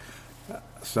back.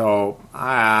 So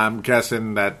I'm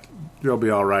guessing that they'll be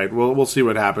all right. We'll see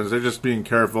what happens. They're just being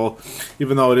careful,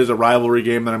 even though it is a rivalry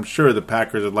game that I'm sure the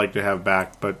Packers would like to have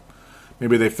back. But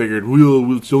maybe they figured,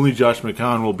 it's only Josh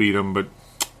McCown will beat him, but,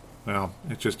 well,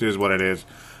 it just is what it is.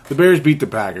 The Bears beat the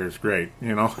Packers. Great,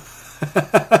 you know.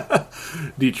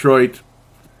 Detroit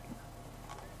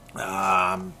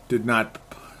did not...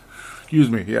 Excuse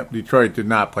me. Yep, Detroit did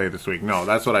not play this week. No,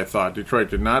 that's what I thought. Detroit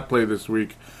did not play this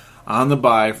week on the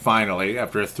bye, finally,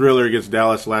 after a thriller against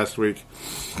Dallas last week.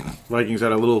 Vikings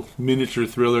had a little miniature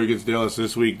thriller against Dallas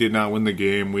this week, did not win the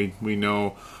game. We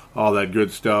know all that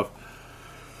good stuff.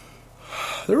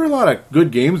 There were a lot of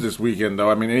good games this weekend, though.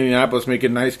 I mean, Indianapolis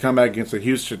making a nice comeback against the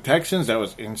Houston Texans. That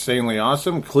was insanely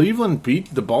awesome. Cleveland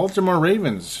beat the Baltimore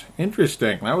Ravens.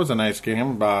 Interesting. That was a nice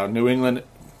game. New England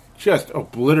just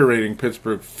obliterating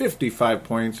Pittsburgh. 55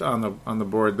 points on the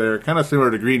board there. Kind of similar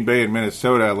to Green Bay and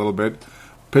Minnesota a little bit.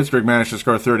 Pittsburgh managed to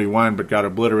score 31, but got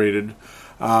obliterated.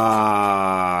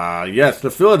 Yes,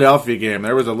 the Philadelphia game.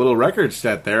 There was a little record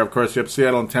set there. Of course,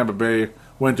 Seattle and Tampa Bay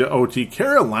went to OT.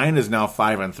 Carolina is now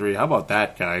 5-3. How about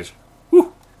that, guys?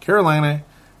 Whew. Carolina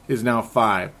is now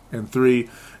 5-3.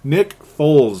 Nick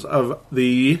Foles of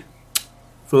the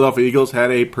Philadelphia Eagles had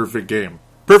a perfect game.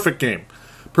 Perfect game.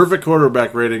 Perfect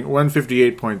quarterback rating,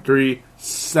 158.3,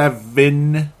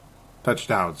 7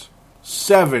 touchdowns.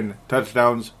 7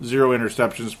 touchdowns, 0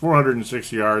 interceptions,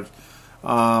 406 yards,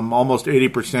 almost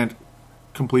 80%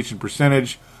 completion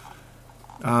percentage.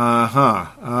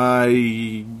 Well,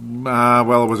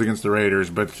 it was against the Raiders,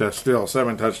 but still,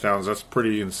 7 touchdowns. That's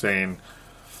pretty insane.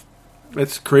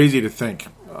 It's crazy to think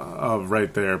of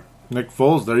right there. Nick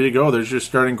Foles, there you go. There's your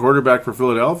starting quarterback for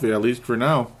Philadelphia, at least for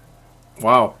now.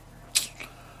 Wow.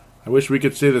 I wish we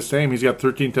could say the same. He's got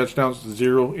 13 touchdowns,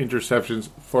 0 interceptions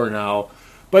for now.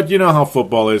 But you know how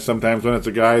football is sometimes when it's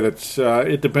a guy that's...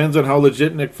 it depends on how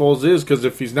legit Nick Foles is, because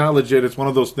if he's not legit, it's one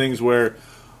of those things where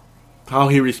how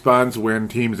he responds when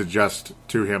teams adjust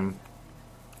to him.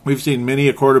 We've seen many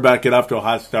a quarterback get off to a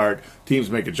hot start, teams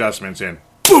make adjustments, and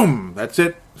boom! That's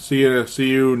it. See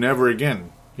you never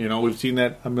again. You know, we've seen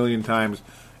that a million times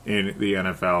in the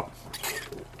NFL.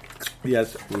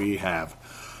 Yes, we have.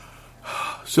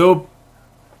 So,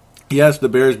 yes, the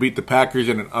Bears beat the Packers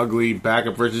in an ugly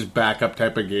backup versus backup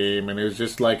type of game, and it was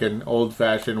just like an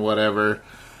old-fashioned whatever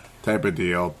type of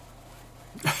deal.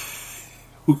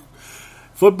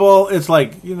 Football, it's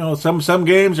like, you know, some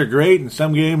games are great and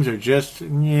some games are just,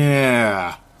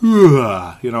 yeah.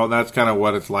 You know, that's kind of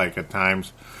what it's like at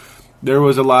times. There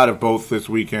was a lot of both this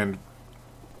weekend.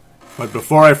 But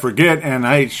before I forget, and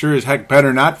I sure as heck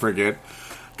better not forget,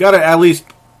 got to at least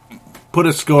put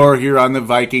a score here on the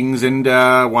Vikings and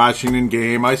Washington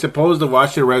game. I suppose the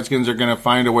Washington Redskins are going to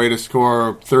find a way to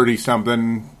score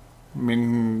 30-something. I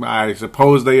mean, I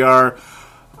suppose they are.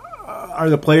 Are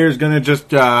the players going to just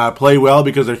play well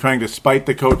because they're trying to spite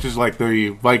the coaches like the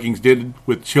Vikings did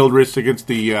with Childress against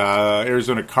the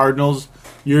Arizona Cardinals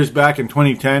years back in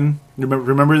 2010?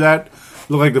 Remember that? It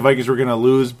looked like the Vikings were going to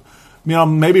lose. You know,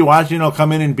 maybe Washington will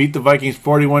come in and beat the Vikings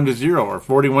 41-0 or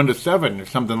 41-7 or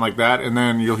something like that, and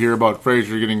then you'll hear about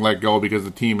Frazier getting let go because the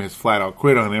team has flat out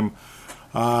quit on him.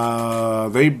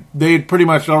 They pretty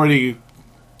much already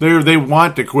they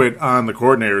want to quit on the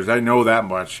coordinators. I know that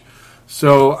much.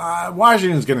 So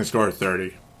Washington's going to score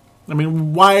 30. I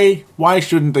mean, why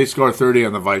shouldn't they score 30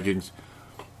 on the Vikings?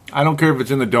 I don't care if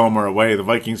it's in the Dome or away. The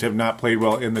Vikings have not played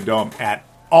well in the Dome at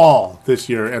all this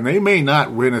year, and they may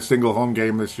not win a single home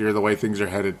game this year the way things are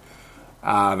headed.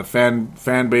 The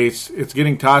fan base, it's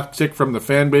getting toxic from the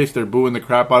fan base. They're booing the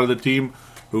crap out of the team.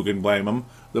 Who can blame them?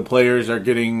 The players are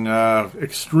getting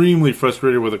extremely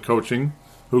frustrated with the coaching.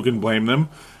 Who can blame them?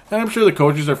 And I'm sure the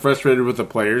coaches are frustrated with the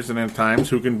players, and at times,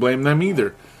 who can blame them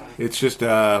either? It's just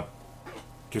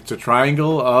it's a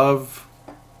triangle of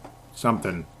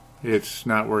something. It's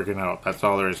not working out. That's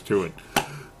all there is to it.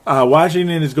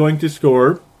 Washington is going to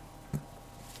score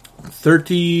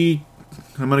 30.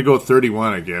 I'm going to go with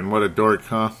 31 again. What a dork,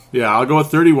 huh? Yeah, I'll go with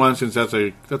 31 since that's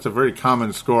a very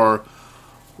common score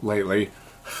lately.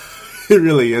 It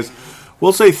really is.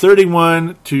 We'll say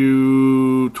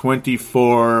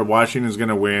 31-24. Washington's going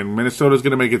to win. Minnesota's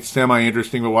going to make it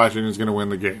semi-interesting, but Washington's going to win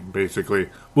the game, basically.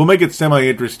 We'll make it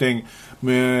semi-interesting,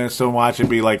 so watch it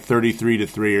be like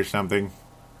 33-3 or something.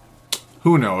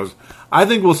 Who knows? I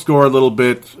think we'll score a little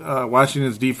bit.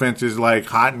 Washington's defense is like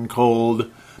hot and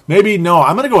cold. Maybe, no,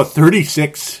 I'm going to go with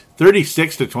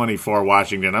 36-24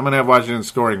 Washington. I'm going to have Washington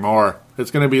scoring more.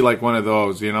 It's going to be like one of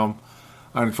those, you know,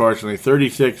 unfortunately.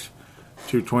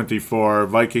 36-24.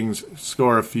 Vikings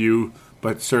score a few,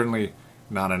 but certainly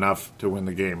not enough to win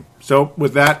the game. So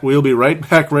with that, we'll be right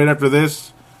back right after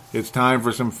this. It's time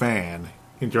for some fan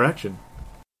interaction.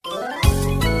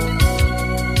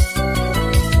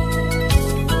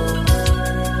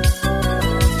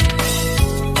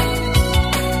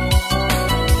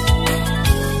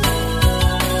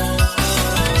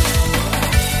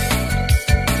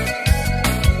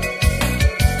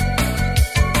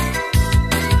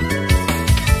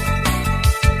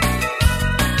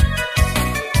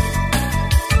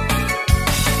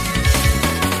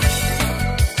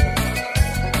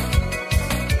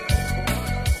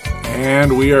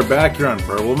 we are back here on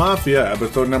Purple Mafia,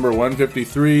 episode number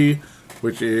 153,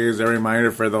 which is a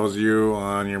reminder for those of you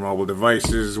on your mobile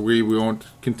devices. We won't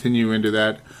continue into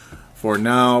that for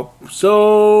now.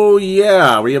 So,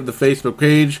 yeah, we have the Facebook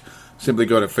page. Simply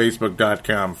go to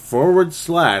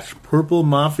facebook.com/Purple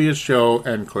Mafia Show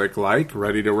and click like,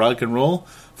 ready to rock and roll.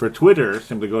 For Twitter,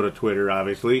 simply go to Twitter,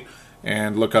 obviously,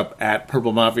 and look up at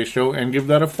Purple Mafia Show and give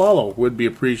that a follow. Would be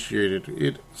appreciated.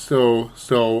 It so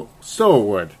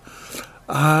would.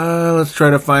 Let's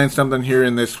try to find something here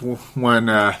in this one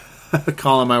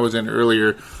column I was in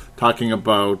earlier talking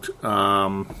about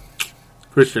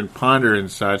Christian Ponder and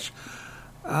such.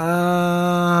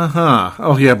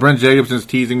 Oh, yeah, Brent Jacobson's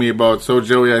teasing me about, so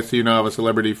Joey, I see you now have a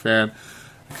celebrity fan.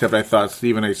 Except I thought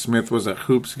Stephen A. Smith was a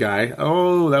hoops guy.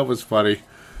 Oh, that was funny.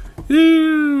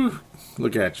 Ew.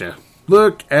 Look at you.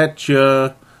 Look at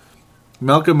you.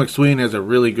 Malcolm McSween has a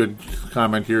really good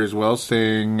comment here as well,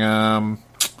 saying,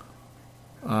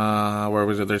 where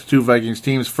was it? There's two Vikings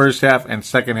teams, first half and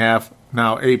second half.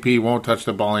 Now AP won't touch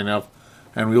the ball enough,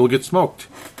 and we will get smoked.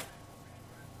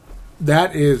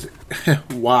 That is,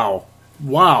 wow.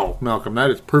 Wow, Malcolm,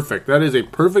 that is perfect. That is a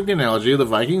perfect analogy of the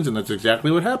Vikings, and that's exactly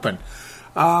what happened.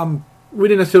 We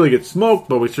didn't necessarily get smoked,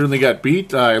 but we certainly got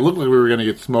beat. It looked like we were going to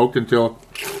get smoked until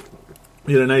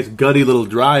we had a nice gutty little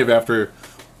drive after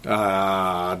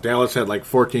Dallas had like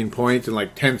 14 points in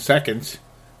like 10 seconds.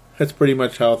 That's pretty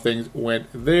much how things went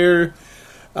there.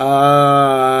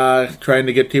 Trying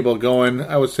to get people going.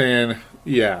 I was saying,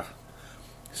 yeah.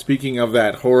 Speaking of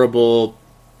that horrible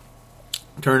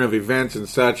turn of events and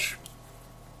such,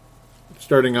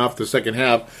 starting off the second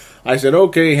half, I said,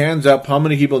 okay, hands up. How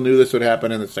many people knew this would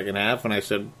happen in the second half? And I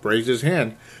said, raise his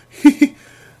hand.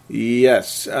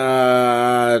 Yes,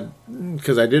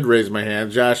 because I did raise my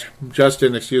hand.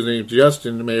 Justin,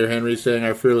 Mayor Henry saying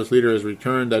our fearless leader has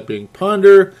returned, that being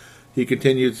Ponder. He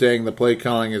continued saying the play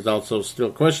calling is also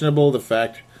still questionable. The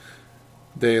fact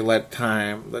they let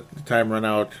the time run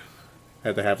out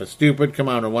at the half is stupid. Come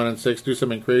on, we're 1-6, do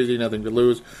something crazy, nothing to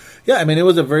lose. Yeah, I mean, it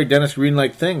was a very Dennis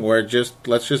Green-like thing where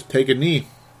let's just take a knee.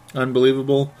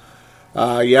 Unbelievable.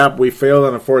 Yeah, we failed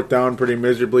on a fourth down pretty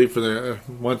miserably for the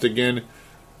once again.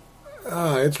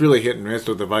 It's really hit and miss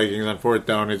with the Vikings on fourth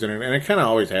down, isn't it? And it kind of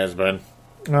always has been.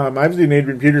 I've seen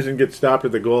Adrian Peterson get stopped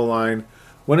at the goal line.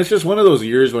 When it's just one of those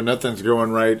years when nothing's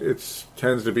going right, it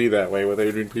tends to be that way with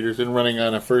Adrian Peterson running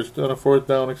on a fourth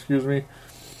down,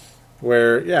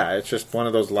 where, yeah, it's just one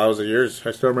of those lousy years.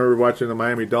 I still remember watching the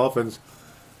Miami Dolphins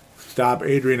stop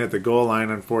Adrian at the goal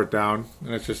line on fourth down,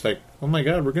 and it's just like, oh my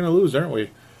God, we're going to lose, aren't we?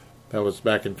 That was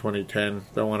back in 2010.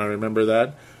 Don't want to remember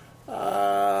that.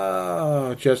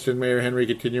 Justin Mayor Henry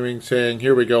continuing saying,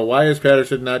 here we go. Why is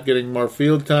Patterson not getting more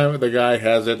field time? The guy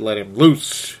has it. Let him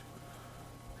loose.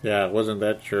 Yeah, wasn't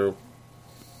that true?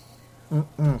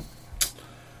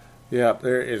 Yeah,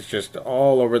 there is just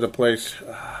all over the place.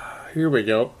 Here we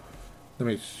go. Let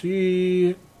me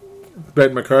see.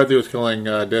 Ben McCarthy was calling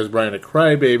Des Bryant a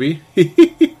crybaby.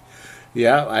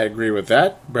 Yeah, I agree with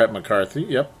that. Brett McCarthy,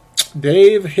 yep.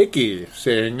 Dave Hickey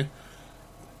saying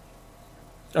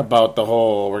about the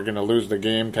whole we're going to lose the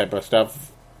game type of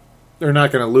stuff. They're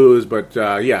not going to lose, but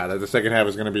yeah, the second half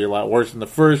is going to be a lot worse than the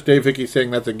first. Dave Hickey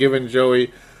saying that's a given,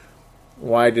 Joey.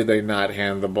 Why did they not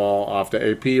hand the ball off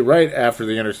to AP right after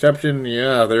the interception?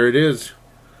 Yeah, there it is.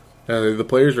 The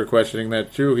players were questioning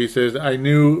that too. He says, I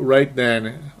knew right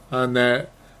then on that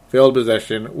failed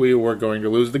possession we were going to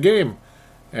lose the game.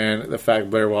 And the fact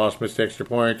Blair Walsh missed the extra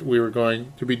point, we were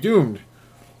going to be doomed.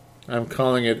 I'm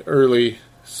calling it early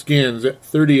Skins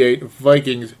 38,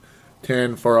 Vikings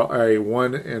 10 for a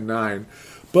 1-9.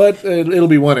 But it'll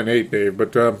be 1-8, Dave.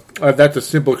 But that's a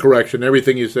simple correction.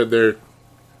 Everything you said there,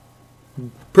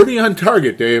 pretty on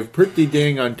target, Dave. Pretty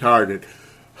dang on target.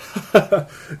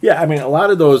 Yeah, I mean, a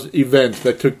lot of those events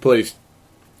that took place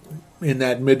in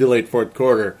that mid to late fourth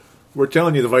quarter, we're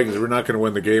telling you the Vikings were not going to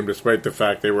win the game despite the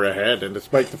fact they were ahead and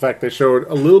despite the fact they showed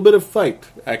a little bit of fight,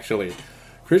 actually.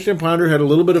 Christian Ponder had a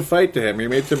little bit of fight to him. He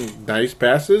made some nice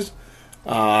passes.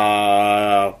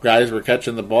 Guys were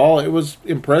catching the ball. It was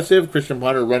impressive. Christian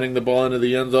Ponder running the ball into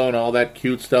the end zone, all that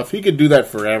cute stuff. He could do that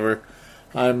forever.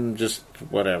 I'm just,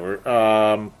 whatever.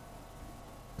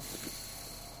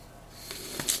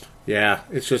 Yeah,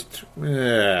 it's just,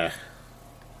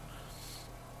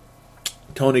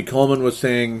 Tony Coleman was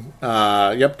saying,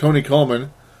 Tony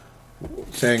Coleman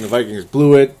saying the Vikings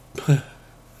blew it,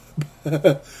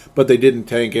 but they didn't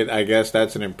tank it. I guess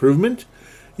that's an improvement.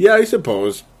 Yeah, I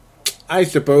suppose. I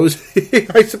suppose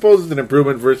it's an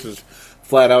improvement versus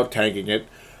flat out tanking it.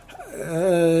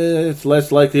 It's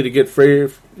less likely to get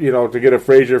a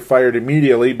Frazier fired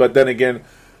immediately, but then again,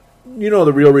 you know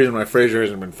the real reason why Frazier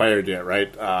hasn't been fired yet,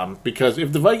 right? Because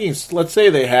if the Vikings, let's say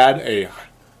they had a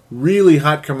really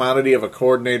hot commodity of a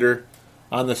coordinator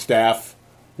on the staff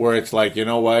where it's like, you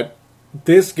know what,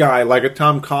 this guy, like a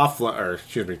Tom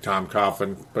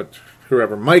Coughlin, but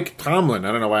whoever, Mike Tomlin,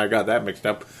 I don't know why I got that mixed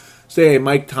up, say a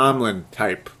Mike Tomlin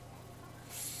type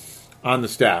on the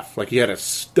staff. Like he had a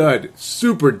stud,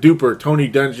 super duper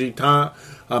Tony Dungy,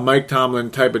 Mike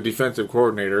Tomlin type of defensive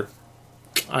coordinator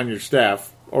on your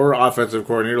staff, or offensive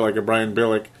coordinator like a Brian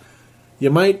Billick. You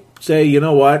might say, you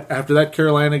know what, after that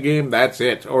Carolina game, that's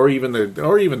it. Or even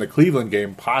the Cleveland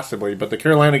game, possibly. But the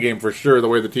Carolina game for sure, the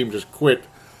way the team just quit,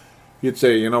 you'd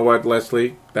say, you know what,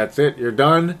 Leslie, that's it. You're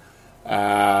done.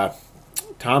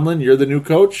 Tomlin, you're the new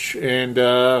coach, and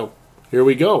here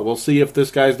we go. We'll see if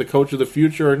this guy's the coach of the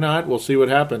future or not. We'll see what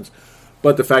happens.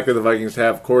 But the fact that the Vikings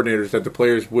have coordinators that the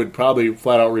players would probably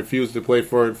flat out refuse to play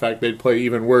for, in fact, they'd play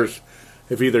even worse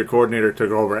if either coordinator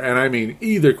took over. And I mean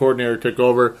either coordinator took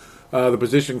over. The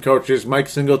position coaches, Mike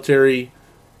Singletary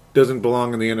doesn't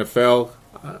belong in the NFL.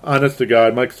 Honest to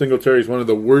God, Mike Singletary is one of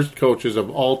the worst coaches of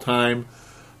all time.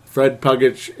 Fred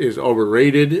Puckett is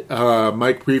overrated.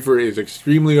 Mike Prefer is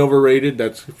extremely overrated.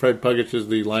 That's Fred Puckett is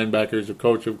the linebackers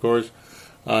coach, of course.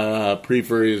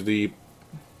 Prefer is the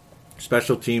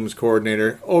special teams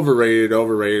coordinator. Overrated.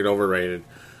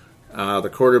 The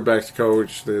quarterback's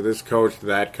coach, this coach,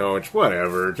 that coach,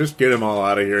 whatever. Just get them all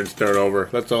out of here and start over.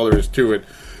 That's all there is to it.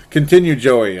 Continue,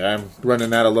 Joey. I'm running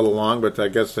that a little long, but I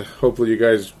guess hopefully you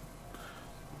guys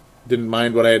didn't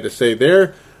mind what I had to say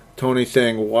there. Tony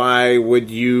saying, why would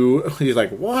you... He's like,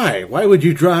 why? Why would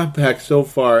you drop back so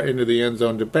far into the end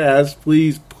zone to pass?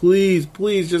 Please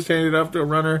just hand it off to a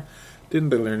runner.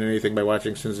 Didn't they learn anything by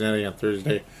watching Cincinnati on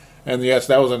Thursday? And yes,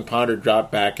 that was when Ponder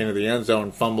dropped back into the end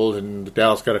zone, fumbled, and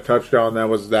Dallas got a touchdown. That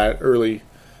was that early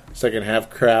second half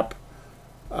crap.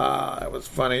 It was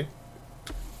funny.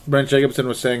 Brent Jacobson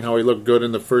was saying how he looked good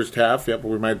in the first half. Yep,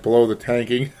 we might blow the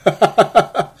tanking.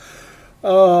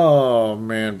 Oh,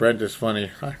 man, Brent is funny.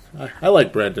 I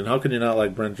like Brent, and how can you not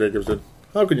like Brent Jacobson?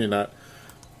 How can you not?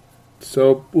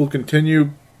 So, we'll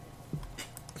continue.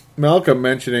 Malcolm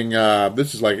mentioning,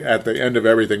 this is like at the end of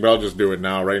everything, but I'll just do it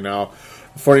now, right now.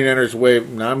 49ers wave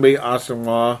Nnamdi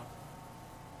Asomugha.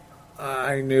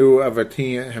 I know of a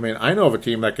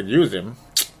team that could use him.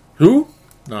 Who?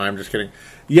 No, I'm just kidding.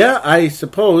 Yeah, I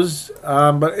suppose,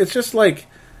 but it's just like,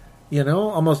 you know,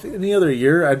 almost any other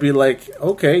year, I'd be like,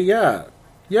 okay, yeah,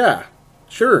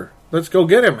 sure, let's go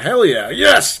get him. Hell yeah,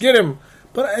 yes, get him.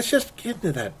 But it's just getting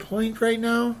to that point right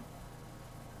now.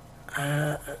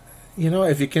 You know,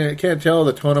 if you can't tell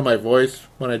the tone of my voice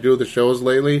when I do the shows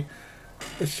lately,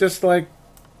 it's just like,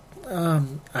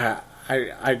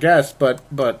 I guess, but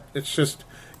it's just,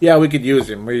 yeah, we could use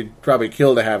him. We'd probably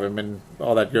kill to have him and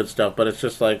all that good stuff, but it's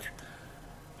just like,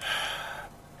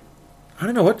 I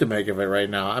don't know what to make of it right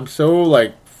now. I'm so,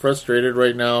 like, frustrated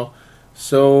right now,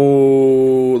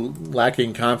 so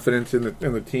lacking confidence in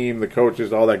the team, the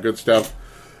coaches, all that good stuff.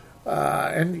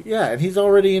 And he's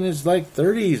already in his, like,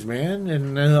 30s, man,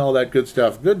 and all that good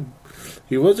stuff. Good.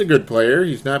 He was a good player.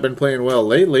 He's not been playing well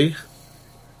lately.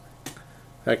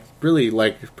 Like, really,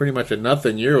 like, pretty much a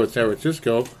nothing year with San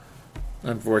Francisco,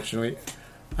 unfortunately.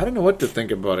 I don't know what to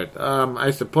think about it. I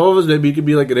suppose maybe he could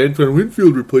be like an Antoine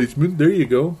Winfield replacement. There you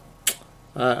go.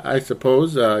 I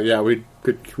suppose.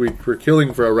 We're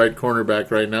killing for a right cornerback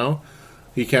right now.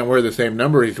 He can't wear the same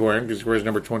number he's wearing because he wears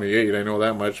number 28. I know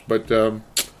that much. But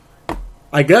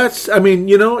I guess, I mean,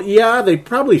 you know, yeah, they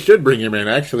probably should bring him in,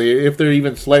 actually, if they're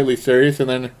even slightly serious. And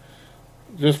then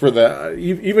just for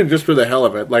the hell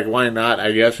of it, like, why not,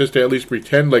 I guess, just to at least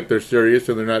pretend like they're serious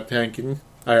and they're not tanking,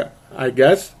 I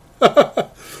guess.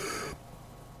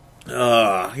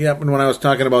 And when I was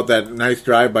talking about that nice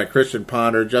drive by Christian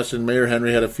Ponder, Justin Mayer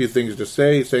Henry had a few things to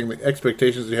say, saying the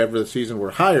expectations they had for the season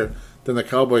were higher than the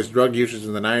Cowboys' drug usage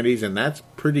in the 90s, and that's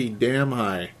pretty damn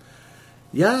high.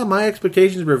 Yeah, my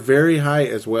expectations were very high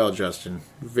as well, Justin.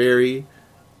 Very,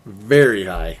 very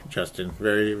high, Justin.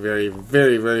 Very, very,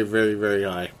 very, very, very, very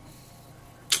high.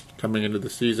 Coming into the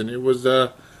season, it was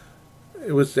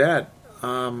sad.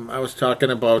 I was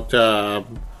talking about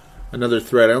another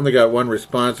thread. I only got one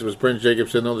response. It was Brent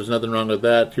Jacobson. No, there's nothing wrong with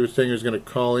that. He was saying he was going to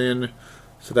call in.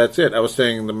 So that's it. I was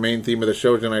saying the main theme of the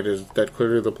show tonight is that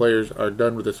clearly the players are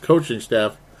done with this coaching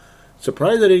staff.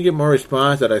 Surprised I didn't get more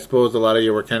response. That I suppose a lot of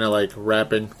you were kind of like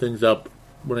wrapping things up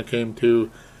when it came to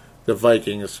the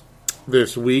Vikings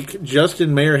this week.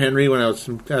 Justin Mayer Henry, when I was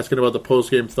asking about the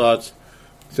post-game thoughts,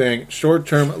 saying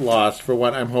short-term loss for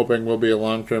what I'm hoping will be a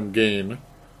long-term gain.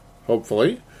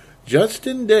 Hopefully.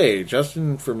 Justin Day,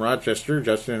 Justin in Rochester,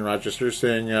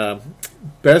 saying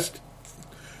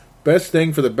Best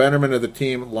thing for the betterment of the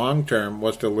team long term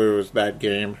was to lose that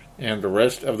game and the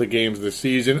rest of the games this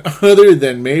season, other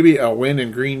than maybe a win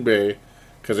in Green Bay,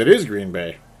 because it is Green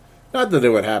Bay. Not that it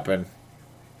would happen.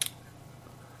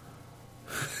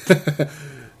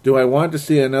 Do I want to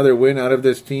see another win out of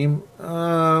this team?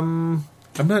 I'm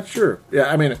not sure.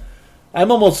 Yeah, I mean,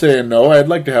 I'm almost saying no. I'd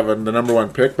like to have the number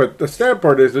one pick, but the sad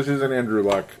part is this isn't Andrew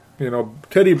Luck.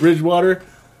 Teddy Bridgewater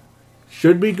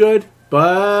should be good,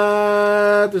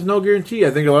 but there's no guarantee.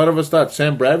 I think a lot of us thought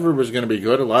Sam Bradford was going to be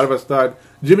good. A lot of us thought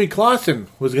Jimmy Clausen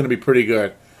was going to be pretty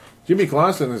good. Jimmy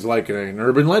Clausen is like an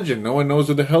urban legend. No one knows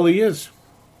who the hell he is.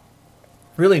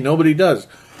 Really, nobody does.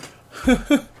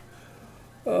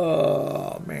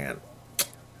 Oh, man.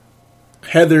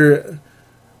 Heather's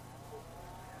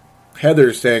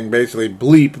saying basically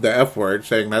bleep the F word,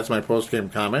 saying that's my post-game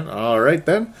comment. All right,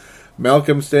 then.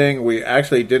 Malcolm saying we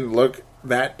actually didn't look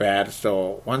that bad,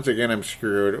 so once again I'm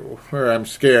screwed, or I'm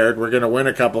scared. We're going to win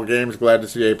a couple games. Glad to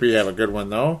see AP have a good one,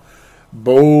 though.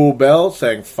 Bo Bell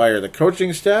saying fire the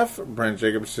coaching staff. Brent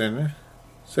Jacobson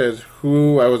says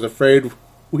who I was afraid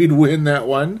we'd win that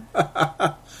one.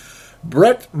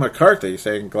 Brett McCarthy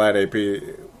saying glad AP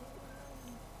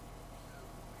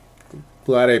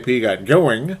got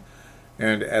going,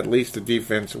 and at least the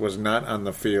defense was not on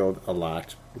the field a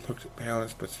lot. Looked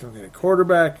balanced, but still need a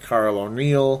quarterback. Carl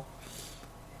O'Neill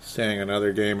saying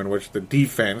another game in which the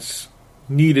defense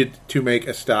needed to make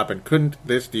a stop and couldn't.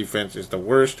 This defense is the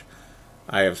worst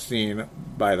I have seen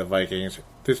by the Vikings.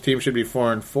 This team should be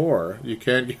 4-4. You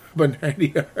can't give a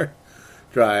 90-yard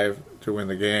drive to win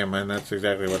the game, and that's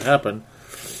exactly what happened.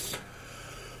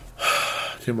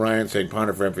 Tim Ryan saying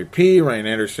Ponder for MVP. Ryan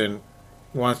Anderson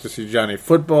wants to see Johnny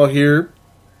Football here.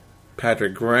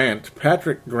 Patrick Grant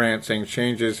saying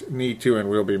changes need to and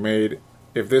will be made.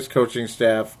 If this coaching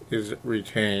staff is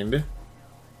retained,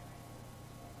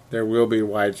 there will be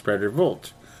widespread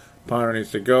revolt. Ponder needs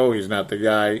to go. He's not the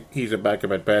guy. He's a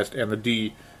backup at best, and the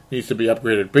D needs to be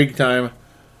upgraded big time.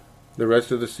 The rest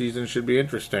of the season should be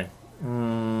interesting.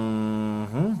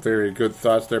 Very good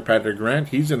thoughts there, Patrick Grant.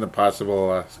 He's in the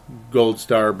possible gold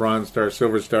star, bronze star,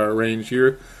 silver star range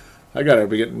here. I gotta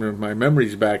be getting my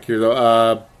memories back here,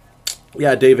 though.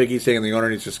 Dave Hickey saying the owner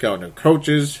needs to scout new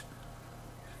coaches,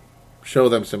 show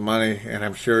them some money, and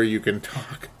I'm sure you can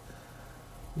talk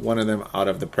one of them out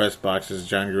of the press boxes.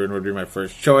 John Gruden would be my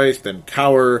first choice. Then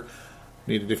Cowher,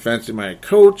 need a defensive-minded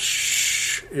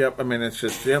coach. Yep, I mean, it's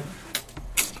just, yep.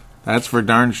 That's for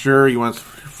darn sure. He wants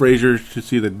Frazier to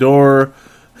see the door.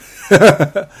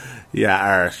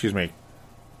 Excuse me.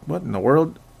 What in the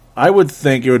world? I would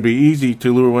think it would be easy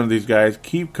to lure one of these guys.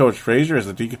 Keep Coach Frazier as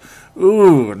the DQ.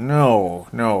 Ooh, no.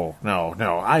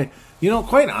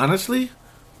 Quite honestly,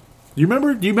 do you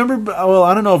remember? Well,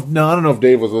 I don't know if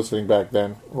Dave was listening back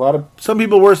then. Some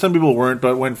people were, some people weren't.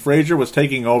 But when Frazier was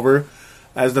taking over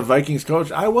as the Vikings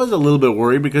coach, I was a little bit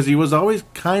worried because he was always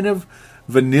kind of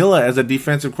vanilla as a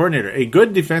defensive coordinator. A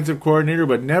good defensive coordinator,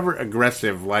 but never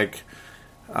aggressive like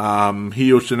he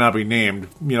who should not be named.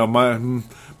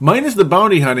 Minus the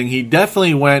bounty hunting, he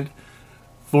definitely went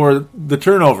for the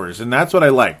turnovers, and that's what I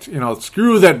liked.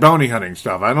 Screw that bounty hunting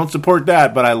stuff. I don't support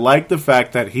that, but I like the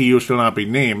fact that he who shall not be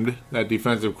named, that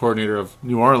defensive coordinator of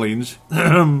New Orleans,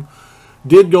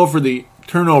 did go for the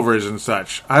turnovers and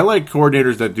such. I like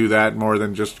coordinators that do that more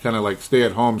than just kind of like stay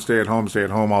at home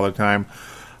all the time.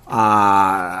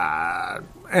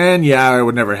 It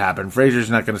would never happen.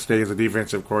 Frazier's not going to stay as a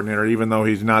defensive coordinator, even though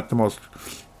he's not the most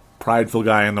prideful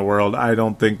guy in the world. I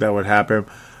don't think that would happen.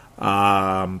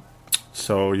 There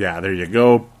you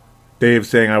go. Dave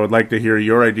saying, I would like to hear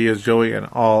your ideas, Joey, and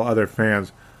all other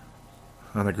fans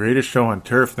on the greatest show on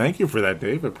turf. Thank you for that,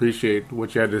 Dave. Appreciate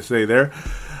what you had to say there.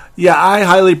 Yeah, I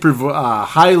highly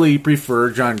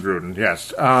prefer John Gruden,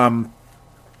 yes. And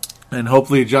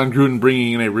hopefully John Gruden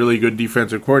bringing in a really good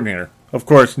defensive coordinator. Of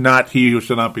course, not he who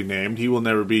shall not be named. He will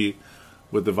never be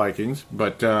with the Vikings.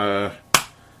 But,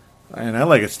 and I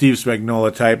like a Steve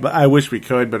Spagnuolo type. I wish we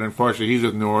could, but unfortunately he's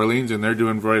with New Orleans, and they're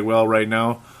doing very well right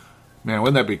now. Man,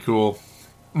 wouldn't that be cool?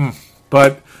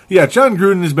 But, yeah, John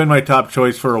Gruden has been my top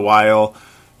choice for a while.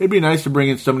 It'd be nice to bring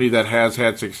in somebody that has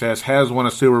had success, has won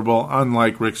a Super Bowl,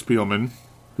 unlike Rick Spielman,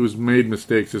 who's made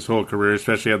mistakes his whole career,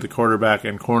 especially at the quarterback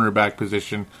and cornerback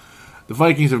position. The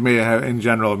Vikings have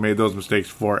made those mistakes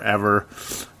forever.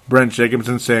 Brent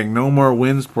Jacobson saying no more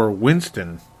wins for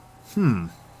Winston.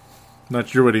 Not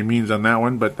sure what he means on that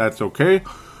one, but that's okay.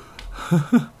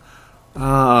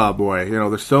 Ah, boy.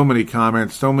 There's so many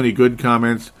comments, so many good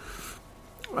comments.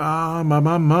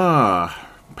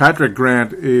 Patrick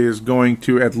Grant is going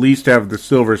to at least have the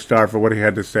silver star for what he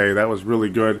had to say. That was really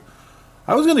good.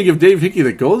 I was going to give Dave Hickey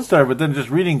the gold star, but then just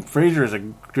reading Frazier as a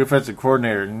defensive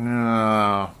coordinator,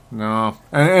 no.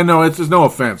 And no, it's no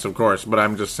offense, of course, but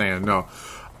I'm just saying no.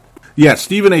 Yeah,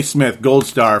 Stephen A. Smith, gold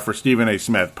star for Stephen A.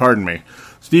 Smith. Pardon me.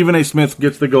 Stephen A. Smith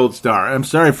gets the gold star. I'm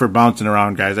sorry for bouncing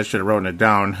around, guys. I should have written it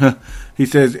down. He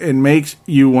says, it makes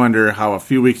you wonder how a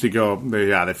few weeks ago,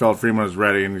 they felt Freeman was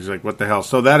ready, and he's like, what the hell?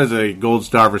 So that is a gold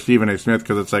star for Stephen A. Smith,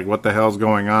 because it's like, what the hell's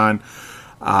going on?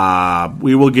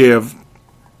 We will give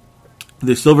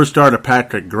the silver star to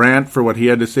Patrick Grant for what he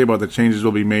had to say about the changes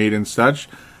will be made and such.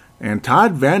 And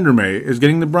Todd Vandermeer is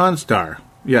getting the bronze star.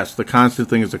 Yes, the constant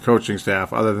thing is the coaching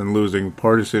staff, other than losing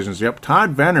poor decisions. Yep,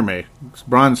 Todd Vandermeer,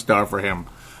 bronze star for him.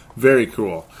 Very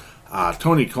cool.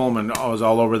 Tony Coleman was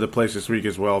all over the place this week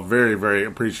as well. Very, very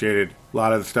appreciated a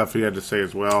lot of the stuff he had to say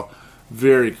as well.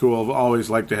 Very cool. Always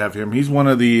like to have him. He's one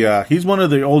of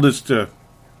the oldest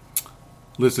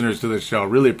listeners to this show.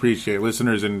 Really appreciate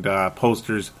listeners and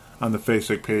posters on the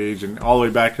Facebook page and all the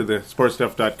way back to the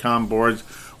sportstuff.com boards,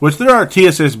 which there are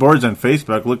TSS boards on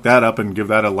Facebook. Look that up and give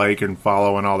that a like and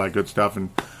follow and all that good stuff and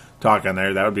talk on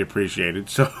there. That would be appreciated.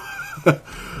 So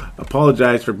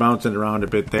apologize for bouncing around a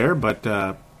bit there,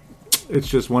 but it's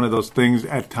just one of those things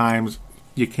at times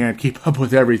you can't keep up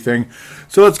with everything.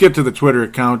 So let's get to the Twitter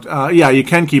account. You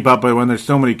can keep up, but when there's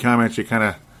so many comments, you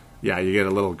get a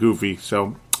little goofy.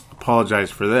 So apologize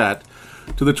for that.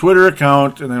 To the Twitter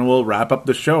account, and then we'll wrap up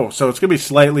the show. So it's going to be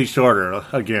slightly shorter,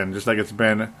 again, just like it's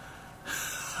been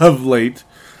of late.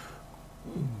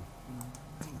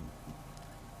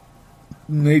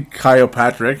 Nate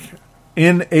Chiropractic.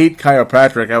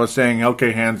 I was saying,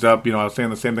 okay, hands up. I was saying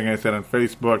the same thing I said on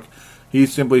Facebook. He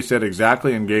simply said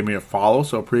exactly and gave me a follow,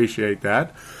 so appreciate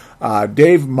that.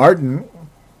 Dave Martin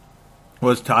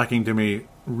was talking to me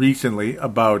recently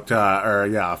about,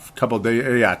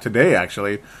 today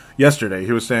actually. Yesterday,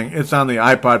 he was saying, it's on the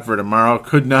iPod for tomorrow.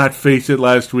 Could not face it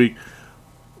last week.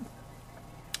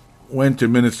 Went to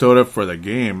Minnesota for the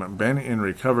game. Been in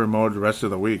recovery mode the rest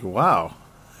of the week. Wow.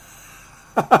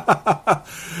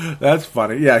 That's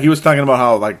funny. Yeah, he was talking about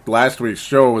how last week's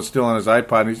show was still on his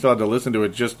iPod and he still had to listen to it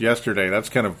just yesterday. That's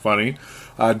kind of funny.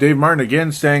 Dave Martin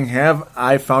again saying, have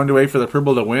I found a way for the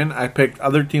Purple to win? I picked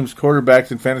other teams'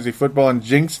 quarterbacks in fantasy football and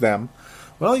jinxed them.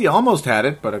 Well, you almost had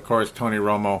it, but of course Tony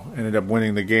Romo ended up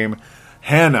winning the game.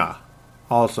 Hannah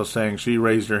also saying she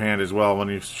raised her hand as well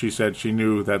when she said she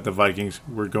knew that the Vikings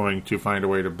were going to find a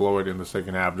way to blow it in the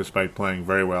second half despite playing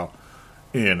very well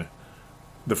in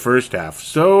the first half.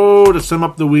 So to sum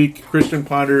up the week, Christian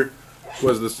Ponder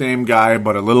was the same guy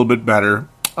but a little bit better.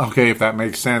 Okay, if that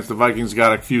makes sense. The Vikings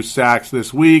got a few sacks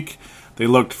this week. They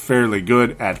looked fairly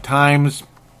good at times.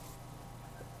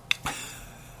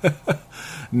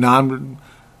 Nnamdi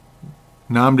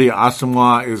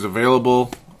Asomugha is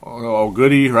available. Oh,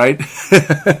 goody, right?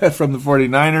 From the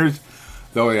 49ers.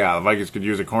 Though, yeah, the Vikings could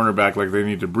use a cornerback like they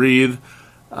need to breathe.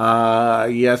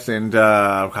 Yes, and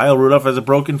Kyle Rudolph has a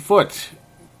broken foot.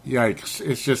 Yikes.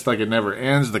 It's just like it never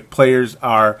ends. The players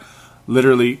are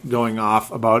literally going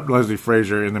off about Leslie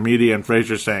Frazier in the media, and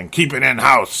Frazier saying, keep it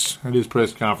in-house at his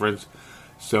press conference.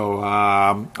 So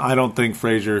I don't think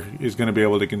Frazier is going to be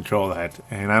able to control that.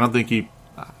 And I don't think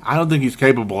he's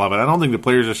capable of it. I don't think the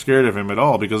players are scared of him at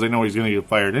all because they know he's going to get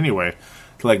fired anyway.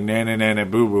 It's like nana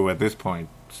boo-boo at this point.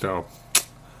 So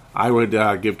I would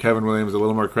give Kevin Williams a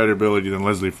little more credibility than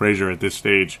Leslie Frazier at this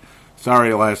stage.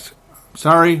 Sorry, Les.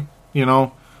 Sorry,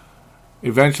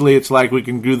 Eventually it's like we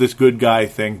can do this good guy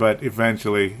thing, but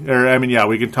eventually...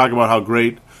 we can talk about how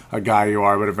great a guy you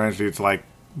are, but eventually it's like,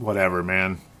 whatever,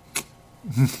 man.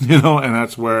 And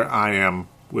that's where I am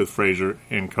with Frazier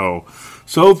and co.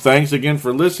 So, thanks again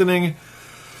for listening.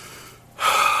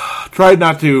 Tried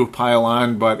not to pile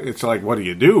on, but it's like, what do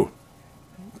you do?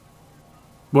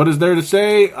 What is there to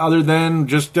say other than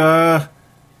just the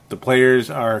players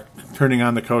are turning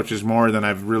on the coaches more than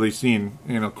I've really seen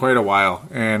in quite a while.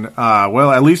 And,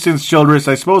 at least since Childress,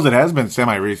 I suppose it has been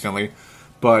semi-recently,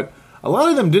 but a lot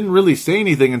of them didn't really say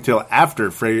anything until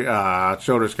after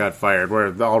Childress got fired,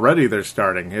 where already they're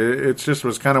starting. It just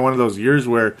was kind of one of those years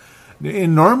where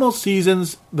in normal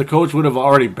seasons, the coach would have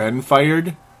already been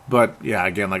fired. But, yeah,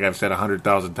 again, like I've said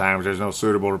 100,000 times, there's no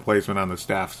suitable replacement on the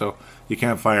staff. So you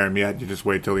can't fire him yet. You just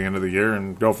wait till the end of the year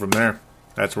and go from there.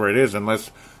 That's where it is,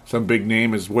 unless some big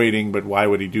name is waiting. But why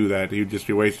would he do that? He'd just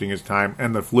be wasting his time.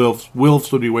 And the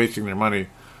Wilfs would be wasting their money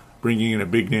bringing in a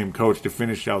big-name coach to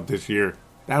finish out this year.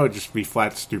 That would just be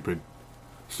flat stupid.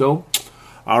 So,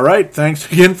 all right,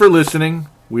 thanks again for listening.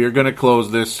 We are going to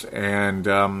close this, and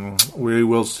we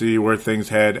will see where things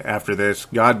head after this.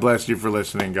 God bless you for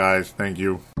listening, guys. Thank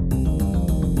you.